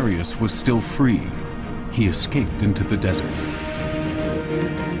 Darius was still free, he escaped into the desert.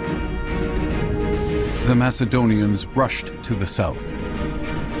 The Macedonians rushed to the south.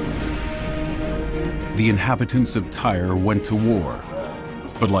 The inhabitants of Tyre went to war,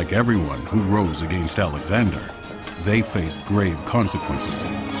 but like everyone who rose against Alexander, they faced grave consequences.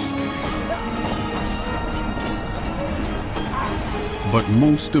 But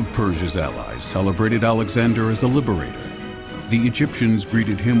most of Persia's allies celebrated Alexander as a liberator. The Egyptians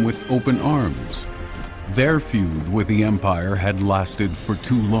greeted him with open arms. Their feud with the empire had lasted for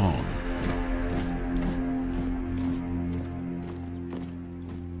too long.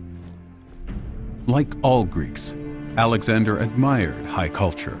 Like all Greeks, Alexander admired high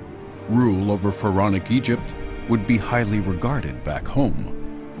culture. Rule over pharaonic Egypt would be highly regarded back home.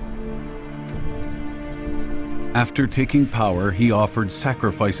 After taking power, he offered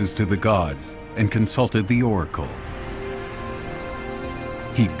sacrifices to the gods and consulted the oracle.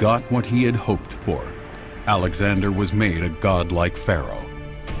 He got what he had hoped for. Alexander was made a godlike pharaoh.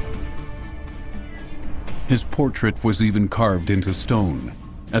 His portrait was even carved into stone,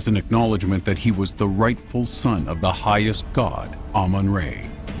 as an acknowledgement that he was the rightful son of the highest god, Amun-Re.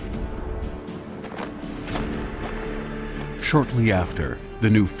 Shortly after, the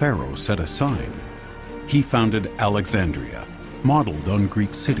new pharaoh set a sign. He founded Alexandria, modeled on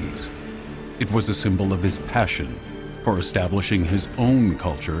Greek cities. It was a symbol of his passion for establishing his own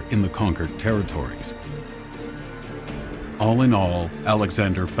culture in the conquered territories. All in all,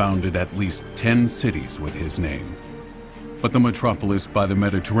 Alexander founded at least 10 cities with his name. But the metropolis by the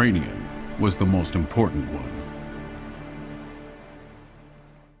Mediterranean was the most important one.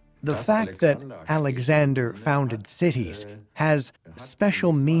 The fact that Alexander founded cities has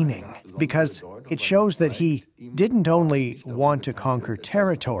special meaning because it shows that he didn't only want to conquer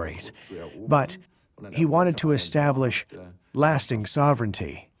territories, but he wanted to establish lasting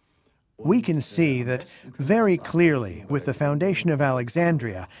sovereignty. We can see that very clearly with the foundation of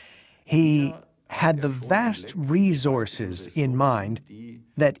Alexandria, he had the vast resources in mind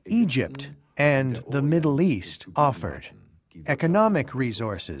that Egypt and the Middle East offered. Economic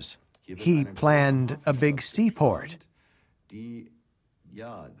resources. He planned a big seaport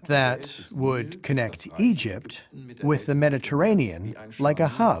that would connect Egypt with the Mediterranean like a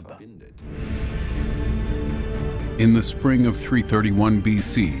hub. In the spring of 331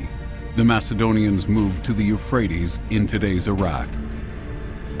 BC, the Macedonians moved to the Euphrates in today's Iraq.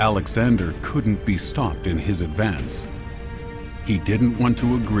 Alexander couldn't be stopped in his advance. He didn't want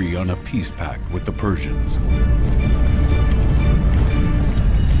to agree on a peace pact with the Persians.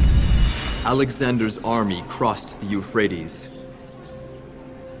 Alexander's army crossed the Euphrates.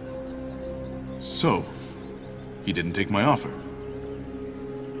 So, he didn't take my offer.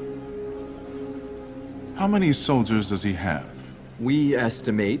 How many soldiers does he have? We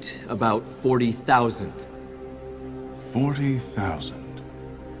estimate about 40,000. 40,000.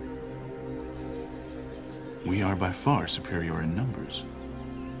 We are by far superior in numbers.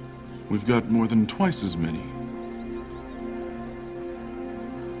 We've got more than twice as many.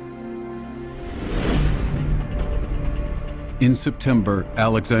 In September,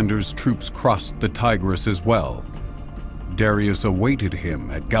 Alexander's troops crossed the Tigris as well. Darius awaited him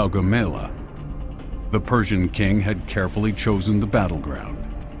at Gaugamela. The Persian king had carefully chosen the battleground.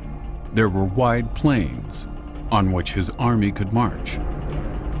 There were wide plains on which his army could march.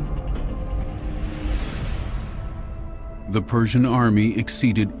 The Persian army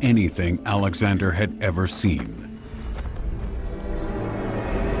exceeded anything Alexander had ever seen.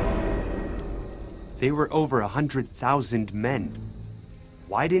 They were over 100,000 men.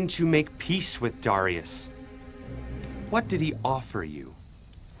 Why didn't you make peace with Darius? What did he offer you?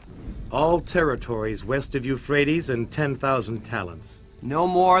 All territories west of Euphrates and 10,000 talents. No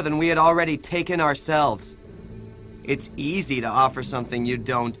more than we had already taken ourselves. It's easy to offer something you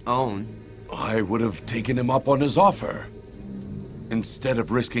don't own. I would have taken him up on his offer, instead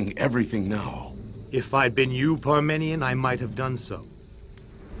of risking everything now. If I'd been you, Parmenion, I might have done so.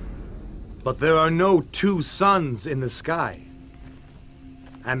 But there are no two suns in the sky.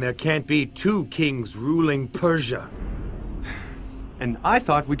 And there can't be two kings ruling Persia. And I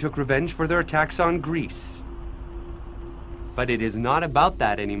thought we took revenge for their attacks on Greece. But it is not about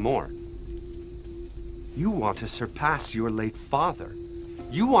that anymore. You want to surpass your late father.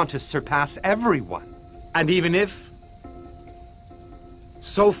 You want to surpass everyone. And even if...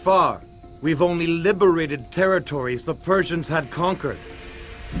 So far, we've only liberated territories the Persians had conquered.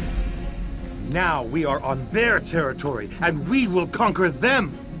 Now we are on their territory, and we will conquer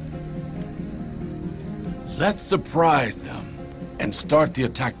them! Let's surprise them and start the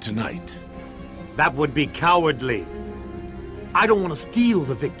attack tonight. That would be cowardly. I don't want to steal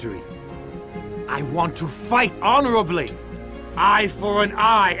the victory. I want to fight honorably. Eye for an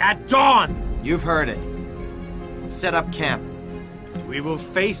eye at dawn. You've heard it. Set up camp. We will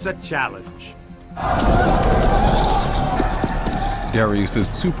face a challenge. Darius's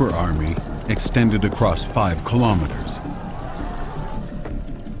super army extended across 5 kilometers.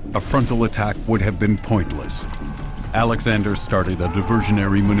 A frontal attack would have been pointless. Alexander started a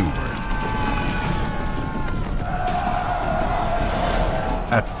diversionary maneuver.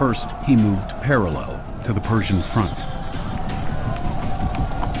 At first, he moved parallel to the Persian front.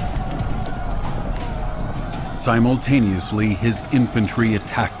 Simultaneously, his infantry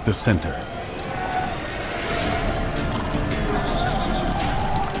attacked the center.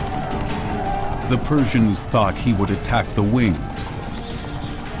 The Persians thought he would attack the wings,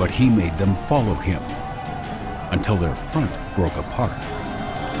 but he made them follow him until their front broke apart.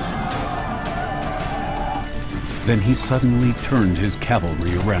 Then he suddenly turned his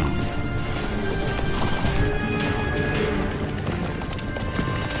cavalry around.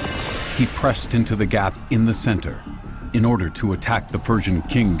 He pressed into the gap in the center in order to attack the Persian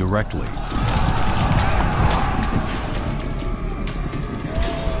king directly.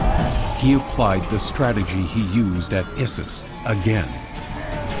 He applied the strategy he used at Issus again.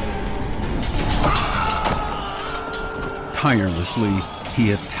 Tirelessly,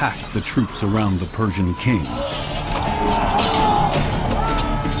 he attacked the troops around the Persian king.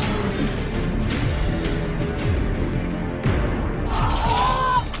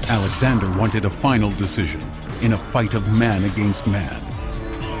 Alexander wanted a final decision in a fight of man against man.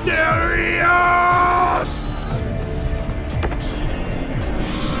 Darius!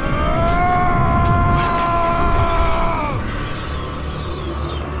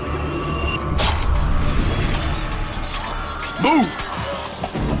 Move!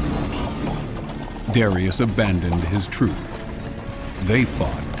 Darius abandoned his troop. They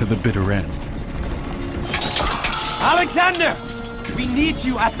fought to the bitter end. Alexander! We need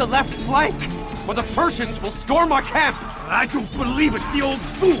you at the left flank, or the Persians will storm our camp! I don't believe it, the old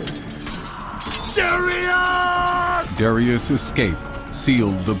fool! Darius! Darius' escape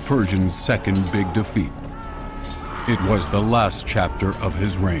sealed the Persians' second big defeat. It was the last chapter of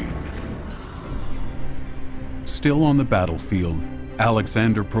his reign. Still on the battlefield,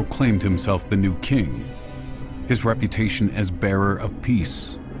 Alexander proclaimed himself the new king. His reputation as bearer of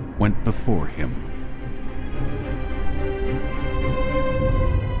peace went before him.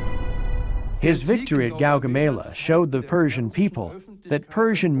 His victory at Gaugamela showed the Persian people that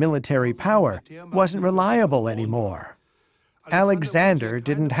Persian military power wasn't reliable anymore. Alexander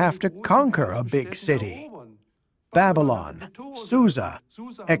didn't have to conquer a big city. Babylon, Susa,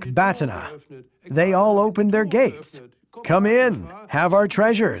 Ecbatana, they all opened their gates. Come in, have our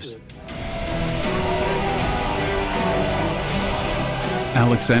treasures.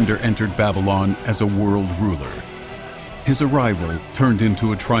 Alexander entered Babylon as a world ruler. His arrival turned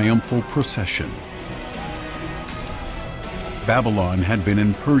into a triumphal procession. Babylon had been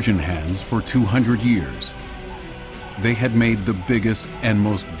in Persian hands for 200 years. They had made the biggest and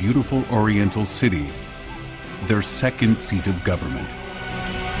most beautiful Oriental city their second seat of government.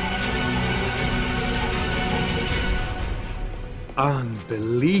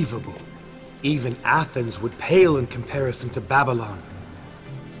 Unbelievable. Even Athens would pale in comparison to Babylon.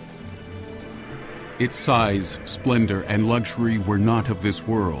 Its size, splendor, and luxury were not of this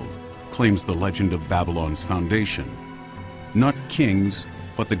world, claims the legend of Babylon's foundation. Not kings,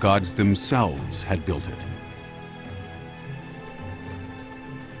 but the gods themselves had built it.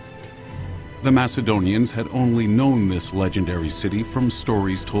 The Macedonians had only known this legendary city from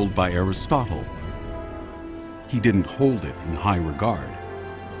stories told by Aristotle. He didn't hold it in high regard.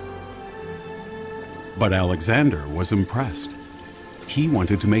 But Alexander was impressed. He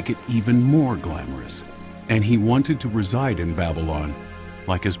wanted to make it even more glamorous, and he wanted to reside in Babylon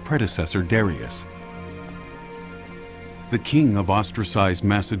like his predecessor Darius. The king of ostracized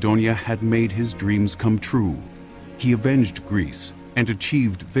Macedonia had made his dreams come true. He avenged Greece and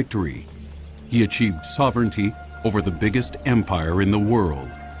achieved victory. He achieved sovereignty over the biggest empire in the world.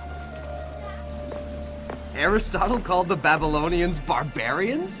 Aristotle called the Babylonians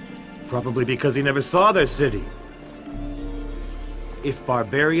barbarians? Probably because he never saw their city. If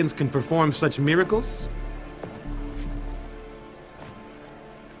barbarians can perform such miracles,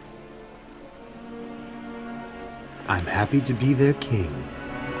 I'm happy to be their king.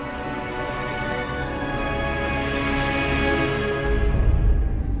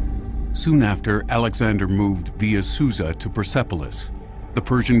 Soon after, Alexander moved via Susa to Persepolis. The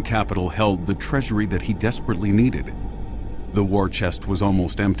Persian capital held the treasury that he desperately needed. The war chest was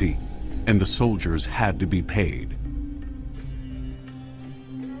almost empty, and the soldiers had to be paid.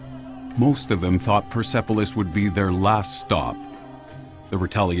 Most of them thought Persepolis would be their last stop. The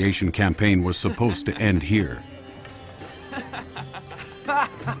retaliation campaign was supposed to end here.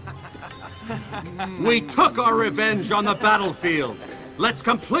 We took our revenge on the battlefield. Let's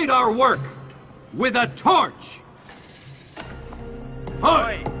complete our work with a torch.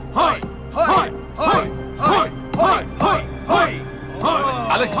 Hoi! Hoi! Hoi! Hoi! Hoi! Hoi! Hoi! Hoi!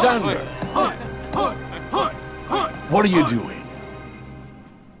 Hoi! Alexander! What are you doing?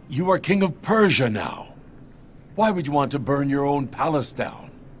 You are king of Persia now. Why would you want to burn your own palace down?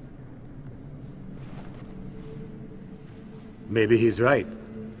 Maybe he's right.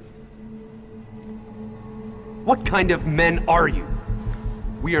 What kind of men are you?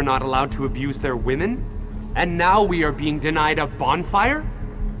 We are not allowed to abuse their women? And now we are being denied a bonfire?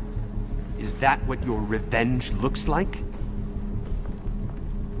 Is that what your revenge looks like?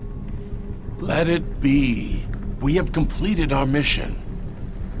 Let it be. We have completed our mission.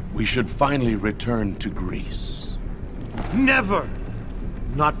 We should finally return to Greece. Never!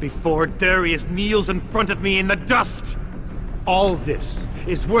 Not before Darius kneels in front of me in the dust! All this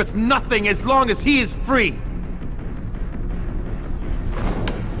is worth nothing as long as he is free!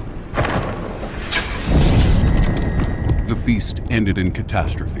 The feast ended in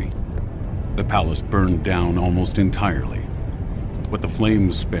catastrophe. The palace burned down almost entirely. What the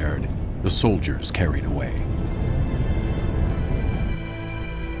flames spared, the soldiers carried away.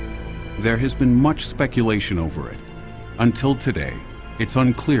 There has been much speculation over it. Until today, it's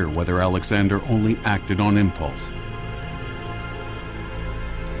unclear whether Alexander only acted on impulse.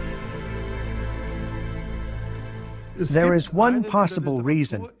 There is one possible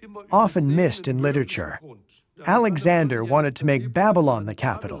reason, often missed in literature. Alexander wanted to make Babylon the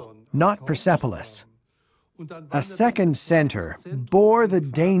capital, not Persepolis. A second center bore the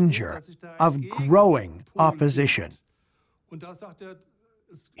danger of growing opposition.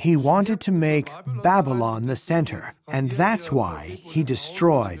 He wanted to make Babylon the center, and that's why he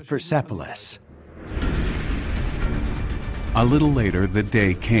destroyed Persepolis. A little later, the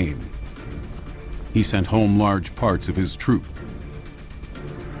day came. He sent home large parts of his troop.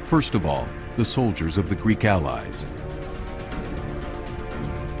 First of all, the soldiers of the Greek allies.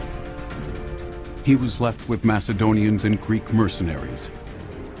 He was left with Macedonians and Greek mercenaries.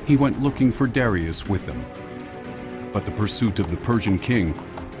 He went looking for Darius with them. But the pursuit of the Persian king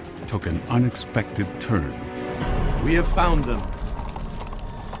took an unexpected turn. We have found them.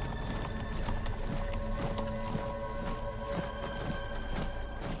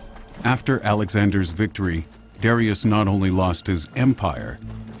 After Alexander's victory, Darius not only lost his empire,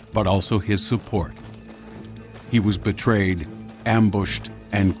 but also his support. He was betrayed, ambushed,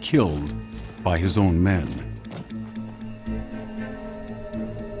 and killed by his own men.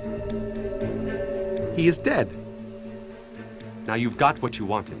 He is dead. Now you've got what you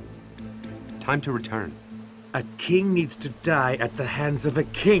wanted. Time to return. A king needs to die at the hands of a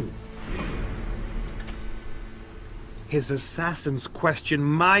king. His assassins question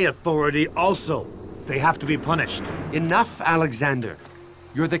my authority also. They have to be punished. Enough, Alexander.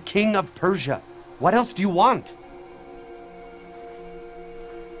 You're the king of Persia. What else do you want?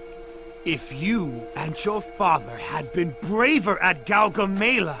 If you and your father had been braver at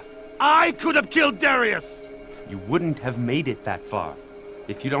Gaugamela, I could have killed Darius! You wouldn't have made it that far.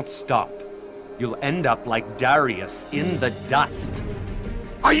 If you don't stop, you'll end up like Darius in the dust.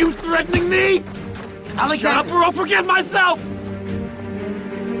 Are you threatening me? Alexander! Shut up or I'll forget myself!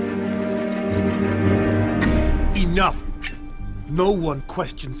 Enough! No one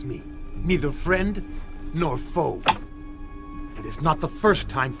questions me, neither friend nor foe. It is not the first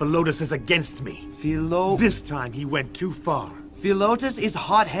time Philotas is against me. This time he went too far. Philotas is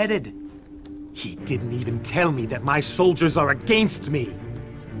hot-headed. He didn't even tell me that my soldiers are against me.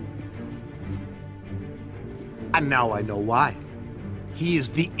 And now I know why. He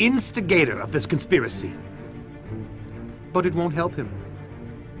is the instigator of this conspiracy. But it won't help him.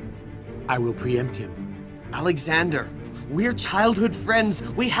 I will preempt him. Alexander, we're childhood friends.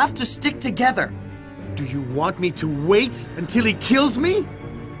 We have to stick together. Do you want me to wait until he kills me?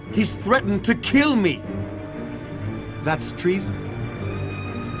 He's threatened to kill me. That's treason.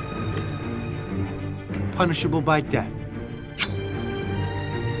 Punishable by death.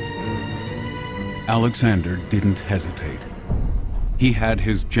 Alexander didn't hesitate. He had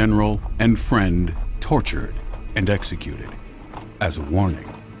his general and friend tortured and executed as a warning.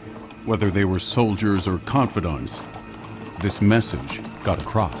 Whether they were soldiers or confidants, this message got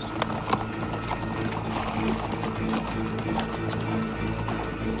across.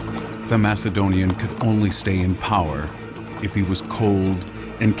 The Macedonian could only stay in power if he was cold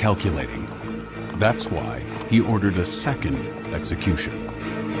and calculating. That's why he ordered a second execution.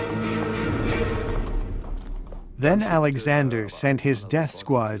 Then Alexander sent his death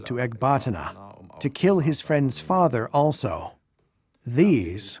squad to Ecbatana to kill his friend's father also.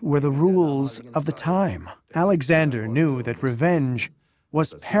 These were the rules of the time. Alexander knew that revenge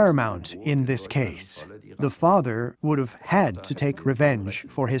was paramount in this case. The father would have had to take revenge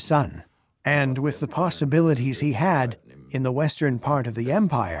for his son. And with the possibilities he had in the western part of the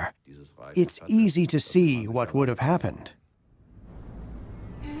empire, it's easy to see what would have happened.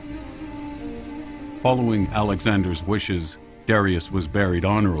 Following Alexander's wishes, Darius was buried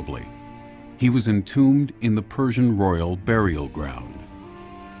honorably. He was entombed in the Persian royal burial ground.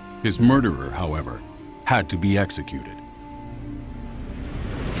 His murderer, however, had to be executed.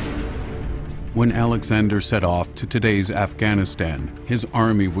 When Alexander set off to today's Afghanistan, his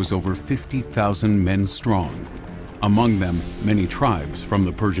army was over 50,000 men strong, among them many tribes from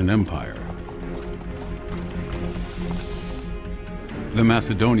the Persian Empire. The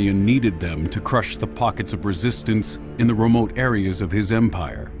Macedonian needed them to crush the pockets of resistance in the remote areas of his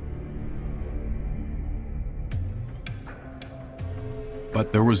empire.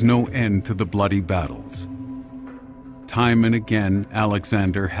 But there was no end to the bloody battles. Time and again,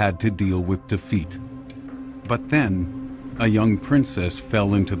 Alexander had to deal with defeat. But then, a young princess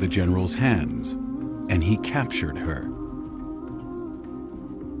fell into the general's hands, and he captured her.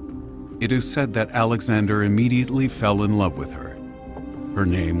 It is said that Alexander immediately fell in love with her. Her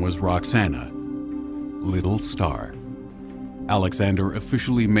name was Roxana, Little Star. Alexander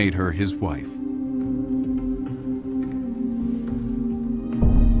officially made her his wife.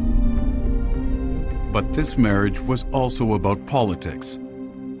 But this marriage was also about politics.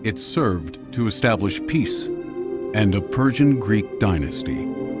 It served to establish peace and a Persian-Greek dynasty.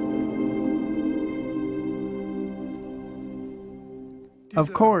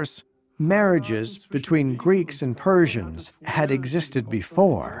 Of course, marriages between Greeks and Persians had existed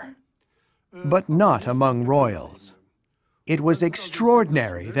before, but not among royals. It was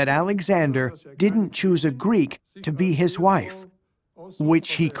extraordinary that Alexander didn't choose a Greek to be his wife,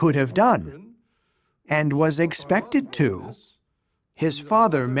 which he could have done, and was expected to. His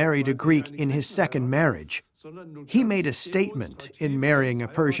father married a Greek in his second marriage. He made a statement in marrying a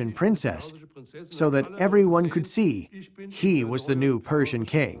Persian princess so that everyone could see he was the new Persian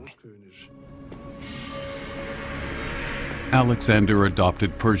king. Alexander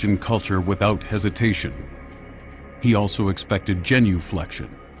adopted Persian culture without hesitation. He also expected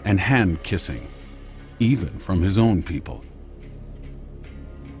genuflection and hand-kissing, even from his own people.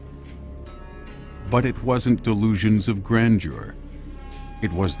 But it wasn't delusions of grandeur.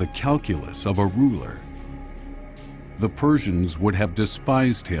 It was the calculus of a ruler. The Persians would have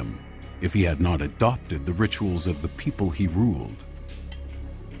despised him if he had not adopted the rituals of the people he ruled.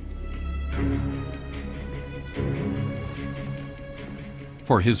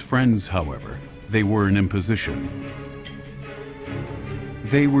 For his friends, however, they were an imposition.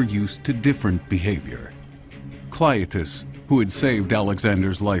 They were used to different behavior. Cleitus, who had saved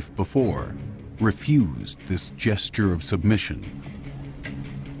Alexander's life before, refused this gesture of submission.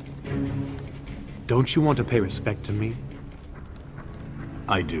 Don't you want to pay respect to me?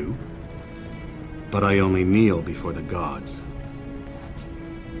 I do, but I only kneel before the gods.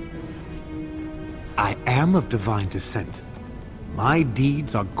 I am of divine descent. My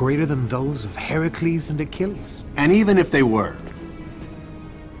deeds are greater than those of Heracles and Achilles. And even if they were,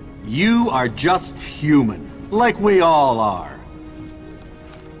 you are just human, like we all are.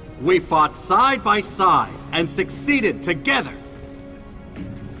 We fought side by side and succeeded together.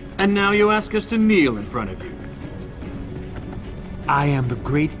 And now you ask us to kneel in front of you. I am the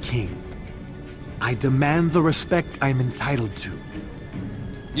great king. I demand the respect I am entitled to.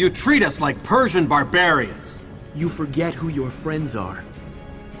 You treat us like Persian barbarians. You forget who your friends are.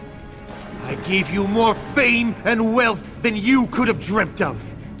 I gave you more fame and wealth than you could have dreamt of.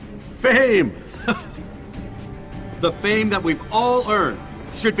 Fame! The fame that we've all earned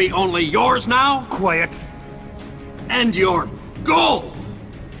should be only yours now? Quiet. And your gold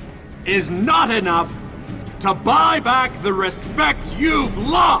is not enough to buy back the respect you've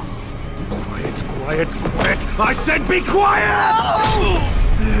lost! Quiet, quiet, quiet! I said be quiet!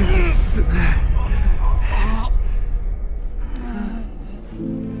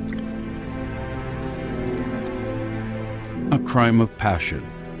 A crime of passion.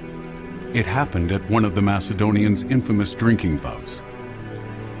 It happened at one of the Macedonians' infamous drinking bouts.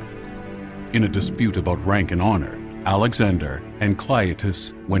 In a dispute about rank and honor, Alexander and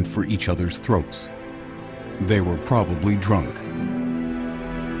Cleitus went for each other's throats. They were probably drunk.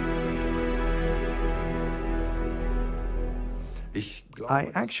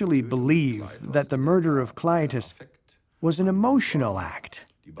 I actually believe that the murder of Cleitus was an emotional act.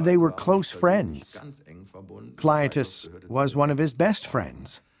 They were close friends. Cleitus was one of his best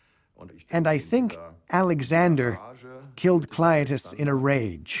friends. And I think Alexander killed Cleitus in a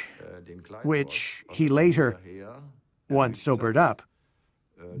rage, which he later, once sobered up,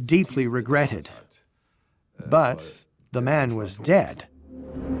 deeply regretted. But the man was dead.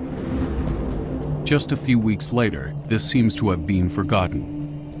 Just a few weeks later, this seems to have been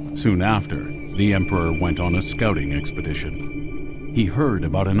forgotten. Soon after, the emperor went on a scouting expedition. He heard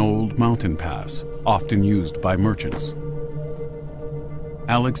about an old mountain pass, often used by merchants.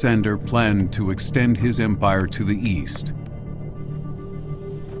 Alexander planned to extend his empire to the east.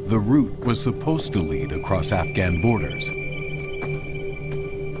 The route was supposed to lead across Afghan borders.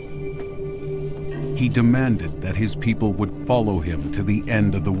 He demanded that his people would follow him to the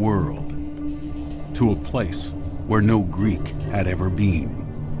end of the world, to a place where no Greek had ever been.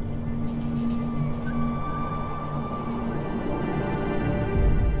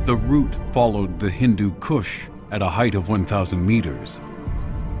 The route followed the Hindu Kush at a height of 1,000 meters.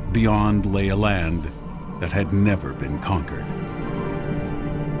 Beyond lay a land that had never been conquered.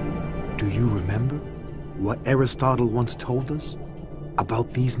 Do you remember what Aristotle once told us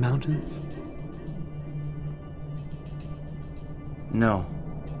about these mountains? No,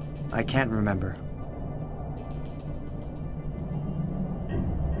 I can't remember.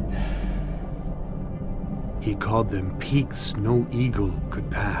 He called them peaks no eagle could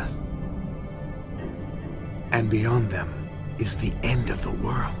pass. And beyond them is the end of the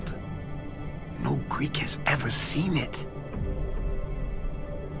world. No Greek has ever seen it.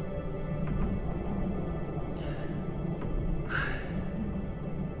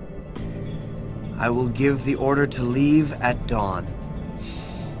 I will give the order to leave at dawn.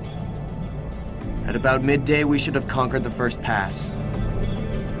 At about midday, we should have conquered the first pass.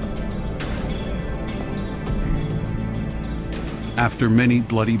 After many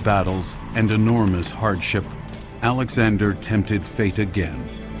bloody battles and enormous hardship, Alexander tempted fate again.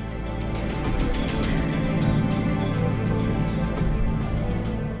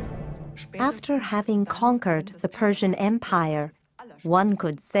 After having conquered the Persian Empire, one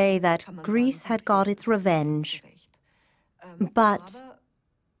could say that Greece had got its revenge. But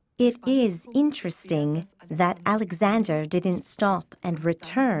it is interesting that Alexander didn't stop and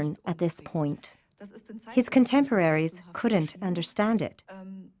return at this point. His contemporaries couldn't understand it.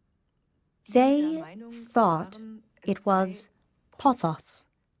 They thought it was pothos,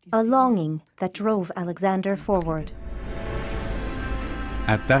 a longing that drove Alexander forward.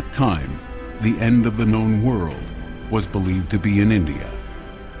 At that time, the end of the known world was believed to be in India.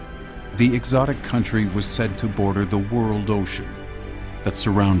 The exotic country was said to border the world ocean that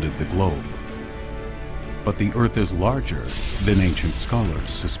surrounded the globe. But the Earth is larger than ancient scholars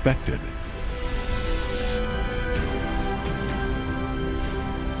suspected.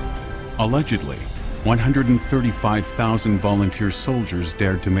 Allegedly, 135,000 volunteer soldiers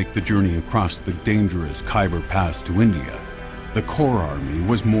dared to make the journey across the dangerous Khyber Pass to India. The core army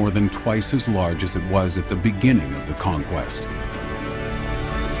was more than twice as large as it was at the beginning of the conquest.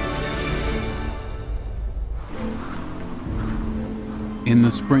 In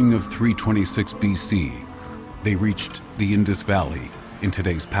the spring of 326 BC, they reached the Indus Valley in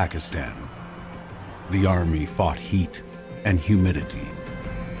today's Pakistan. The army fought heat and humidity.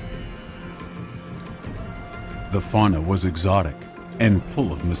 The fauna was exotic and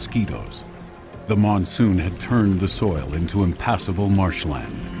full of mosquitoes. The monsoon had turned the soil into impassable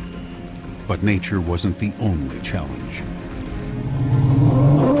marshland. But nature wasn't the only challenge.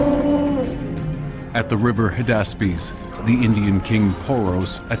 At the river Hydaspes, the Indian king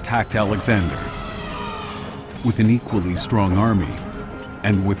Poros attacked Alexander with an equally strong army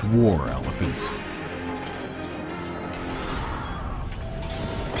and with war elephants.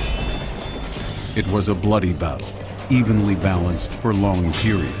 It was a bloody battle, evenly balanced for long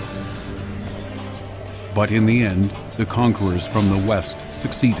periods. But in the end, the conquerors from the west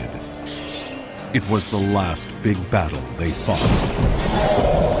succeeded. It was the last big battle they fought.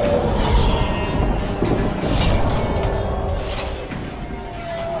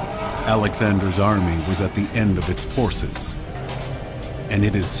 Alexander's army was at the end of its forces, and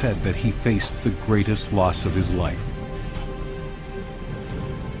it is said that he faced the greatest loss of his life.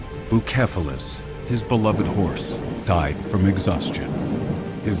 Bucephalus, his beloved horse, died from exhaustion.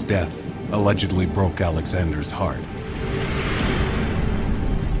 His death allegedly broke Alexander's heart.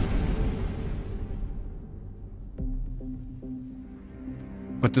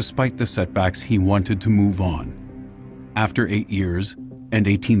 But despite the setbacks, he wanted to move on. After 8 years and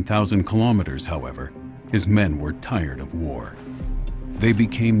 18,000 kilometers, however, his men were tired of war. They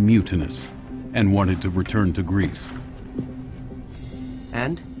became mutinous and wanted to return to Greece.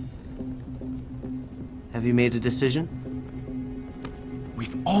 And? Have you made a decision?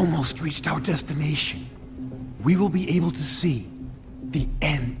 We've almost reached our destination. We will be able to see the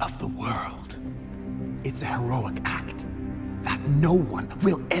end of the world. It's a heroic act that no one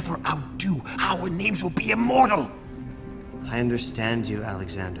will ever outdo. Our names will be immortal. I understand you,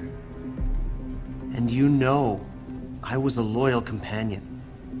 Alexander. And you know I was a loyal companion.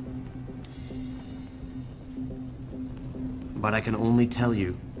 But I can only tell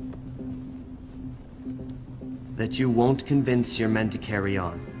you that you won't convince your men to carry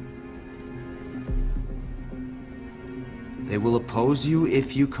on. They will oppose you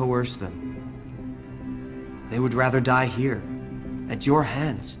if you coerce them. They would rather die here, at your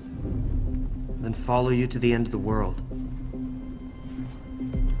hands, than follow you to the end of the world.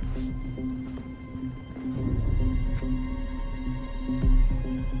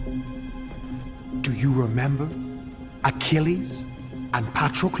 Do you remember Achilles and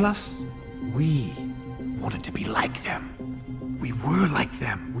Patroclus? We wanted to be like them. We were like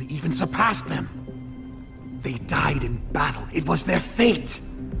them. We even surpassed them. They died in battle. It was their fate.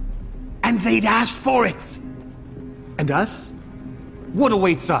 And they'd asked for it. And us? What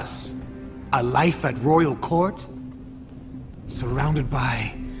awaits us? A life at royal court? Surrounded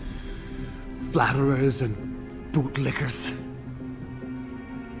by flatterers and bootlickers?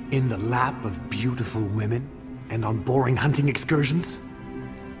 In the lap of beautiful women and on boring hunting excursions?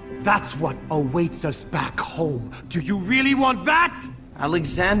 That's what awaits us back home. Do you really want that?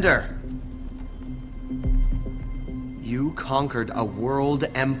 Alexander! You conquered a world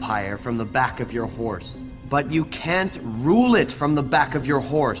empire from the back of your horse. But you can't rule it from the back of your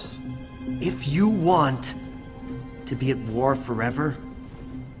horse. If you want to be at war forever,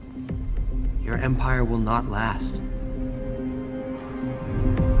 your empire will not last.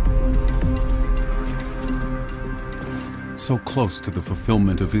 So close to the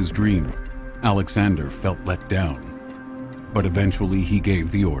fulfillment of his dream, Alexander felt let down. But eventually he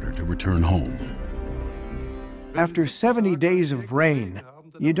gave the order to return home. After 70 days of rain,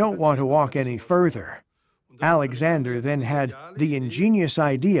 you don't want to walk any further. Alexander then had the ingenious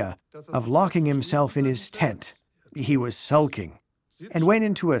idea of locking himself in his tent. He was sulking and went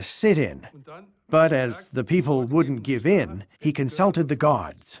into a sit-in. But as the people wouldn't give in, he consulted the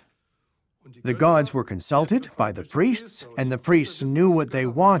gods. The gods were consulted by the priests, and the priests knew what they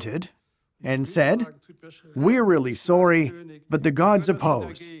wanted and said, "We're really sorry, but the gods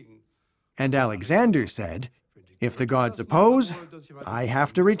oppose." And Alexander said, "If the gods oppose, I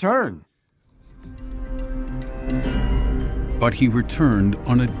have to return." But he returned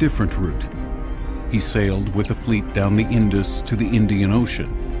on a different route. He sailed with a fleet down the Indus to the Indian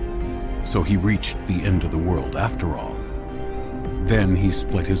Ocean. So he reached the end of the world after all. Then he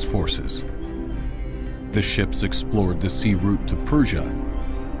split his forces. The ships explored the sea route to Persia,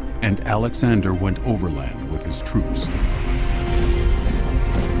 and Alexander went overland with his troops.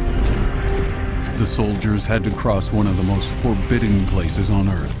 The soldiers had to cross one of the most forbidding places on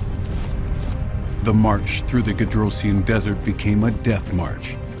Earth. The march through the Gedrosian desert became a death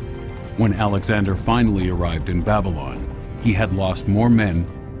march. When Alexander finally arrived in Babylon, he had lost more men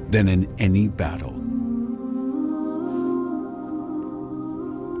than in any battle.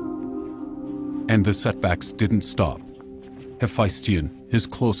 And the setbacks didn't stop. Hephaestion, his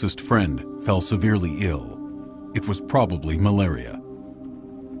closest friend, fell severely ill. It was probably malaria.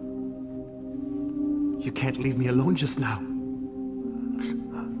 You can't leave me alone just now.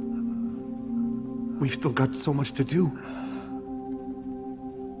 We've still got so much to do.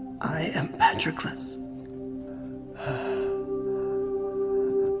 I am Patroclus.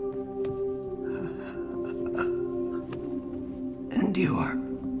 And you are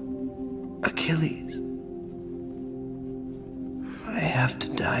Achilles. I have to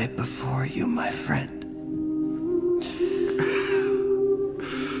die before you, my friend.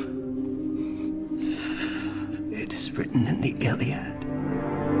 It is written in the Iliad.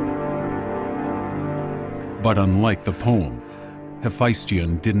 But unlike the poem,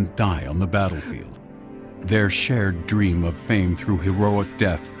 Hephaestion didn't die on the battlefield. Their shared dream of fame through heroic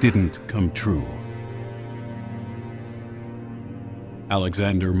death didn't come true.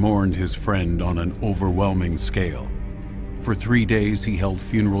 Alexander mourned his friend on an overwhelming scale. For 3 days he held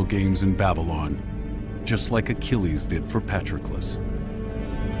funeral games in Babylon, just like Achilles did for Patroclus.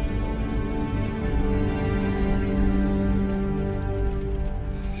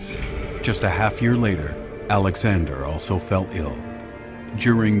 Just a half year later, Alexander also fell ill,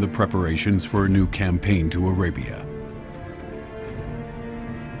 during the preparations for a new campaign to Arabia.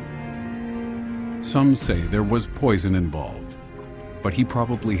 Some say there was poison involved, but he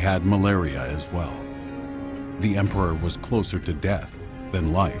probably had malaria as well. The emperor was closer to death,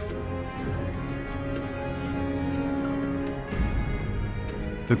 than life.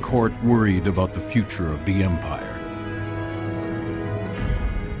 The court worried about the future of the empire.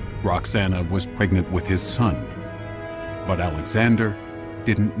 Roxana was pregnant with his son, but Alexander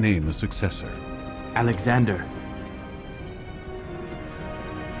didn't name a successor. Alexander,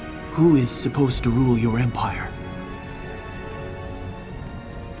 who is supposed to rule your empire?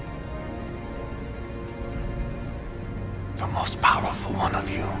 The most powerful one of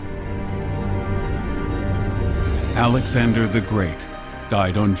you. Alexander the Great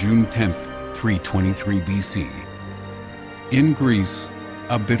died on June 10th, 323 BC. In Greece,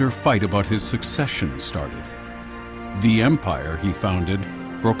 a bitter fight about his succession started. The empire he founded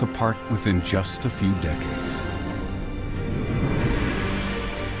broke apart within just a few decades.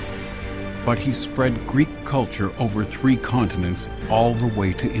 But he spread Greek culture over 3 continents all the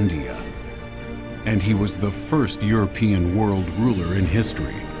way to India. And he was the first European world ruler in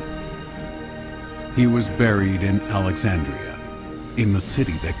history. He was buried in Alexandria, in the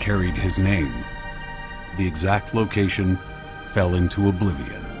city that carried his name. The exact location fell into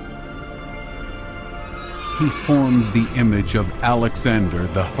oblivion. He formed the image of Alexander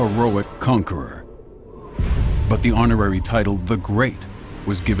the heroic conqueror. But the honorary title, the Great,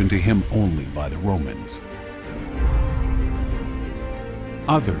 was given to him only by the Romans.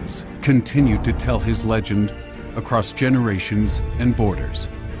 Others continued to tell his legend across generations and borders.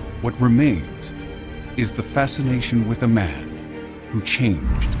 What remains is the fascination with a man who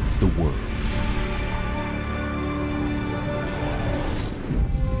changed the world.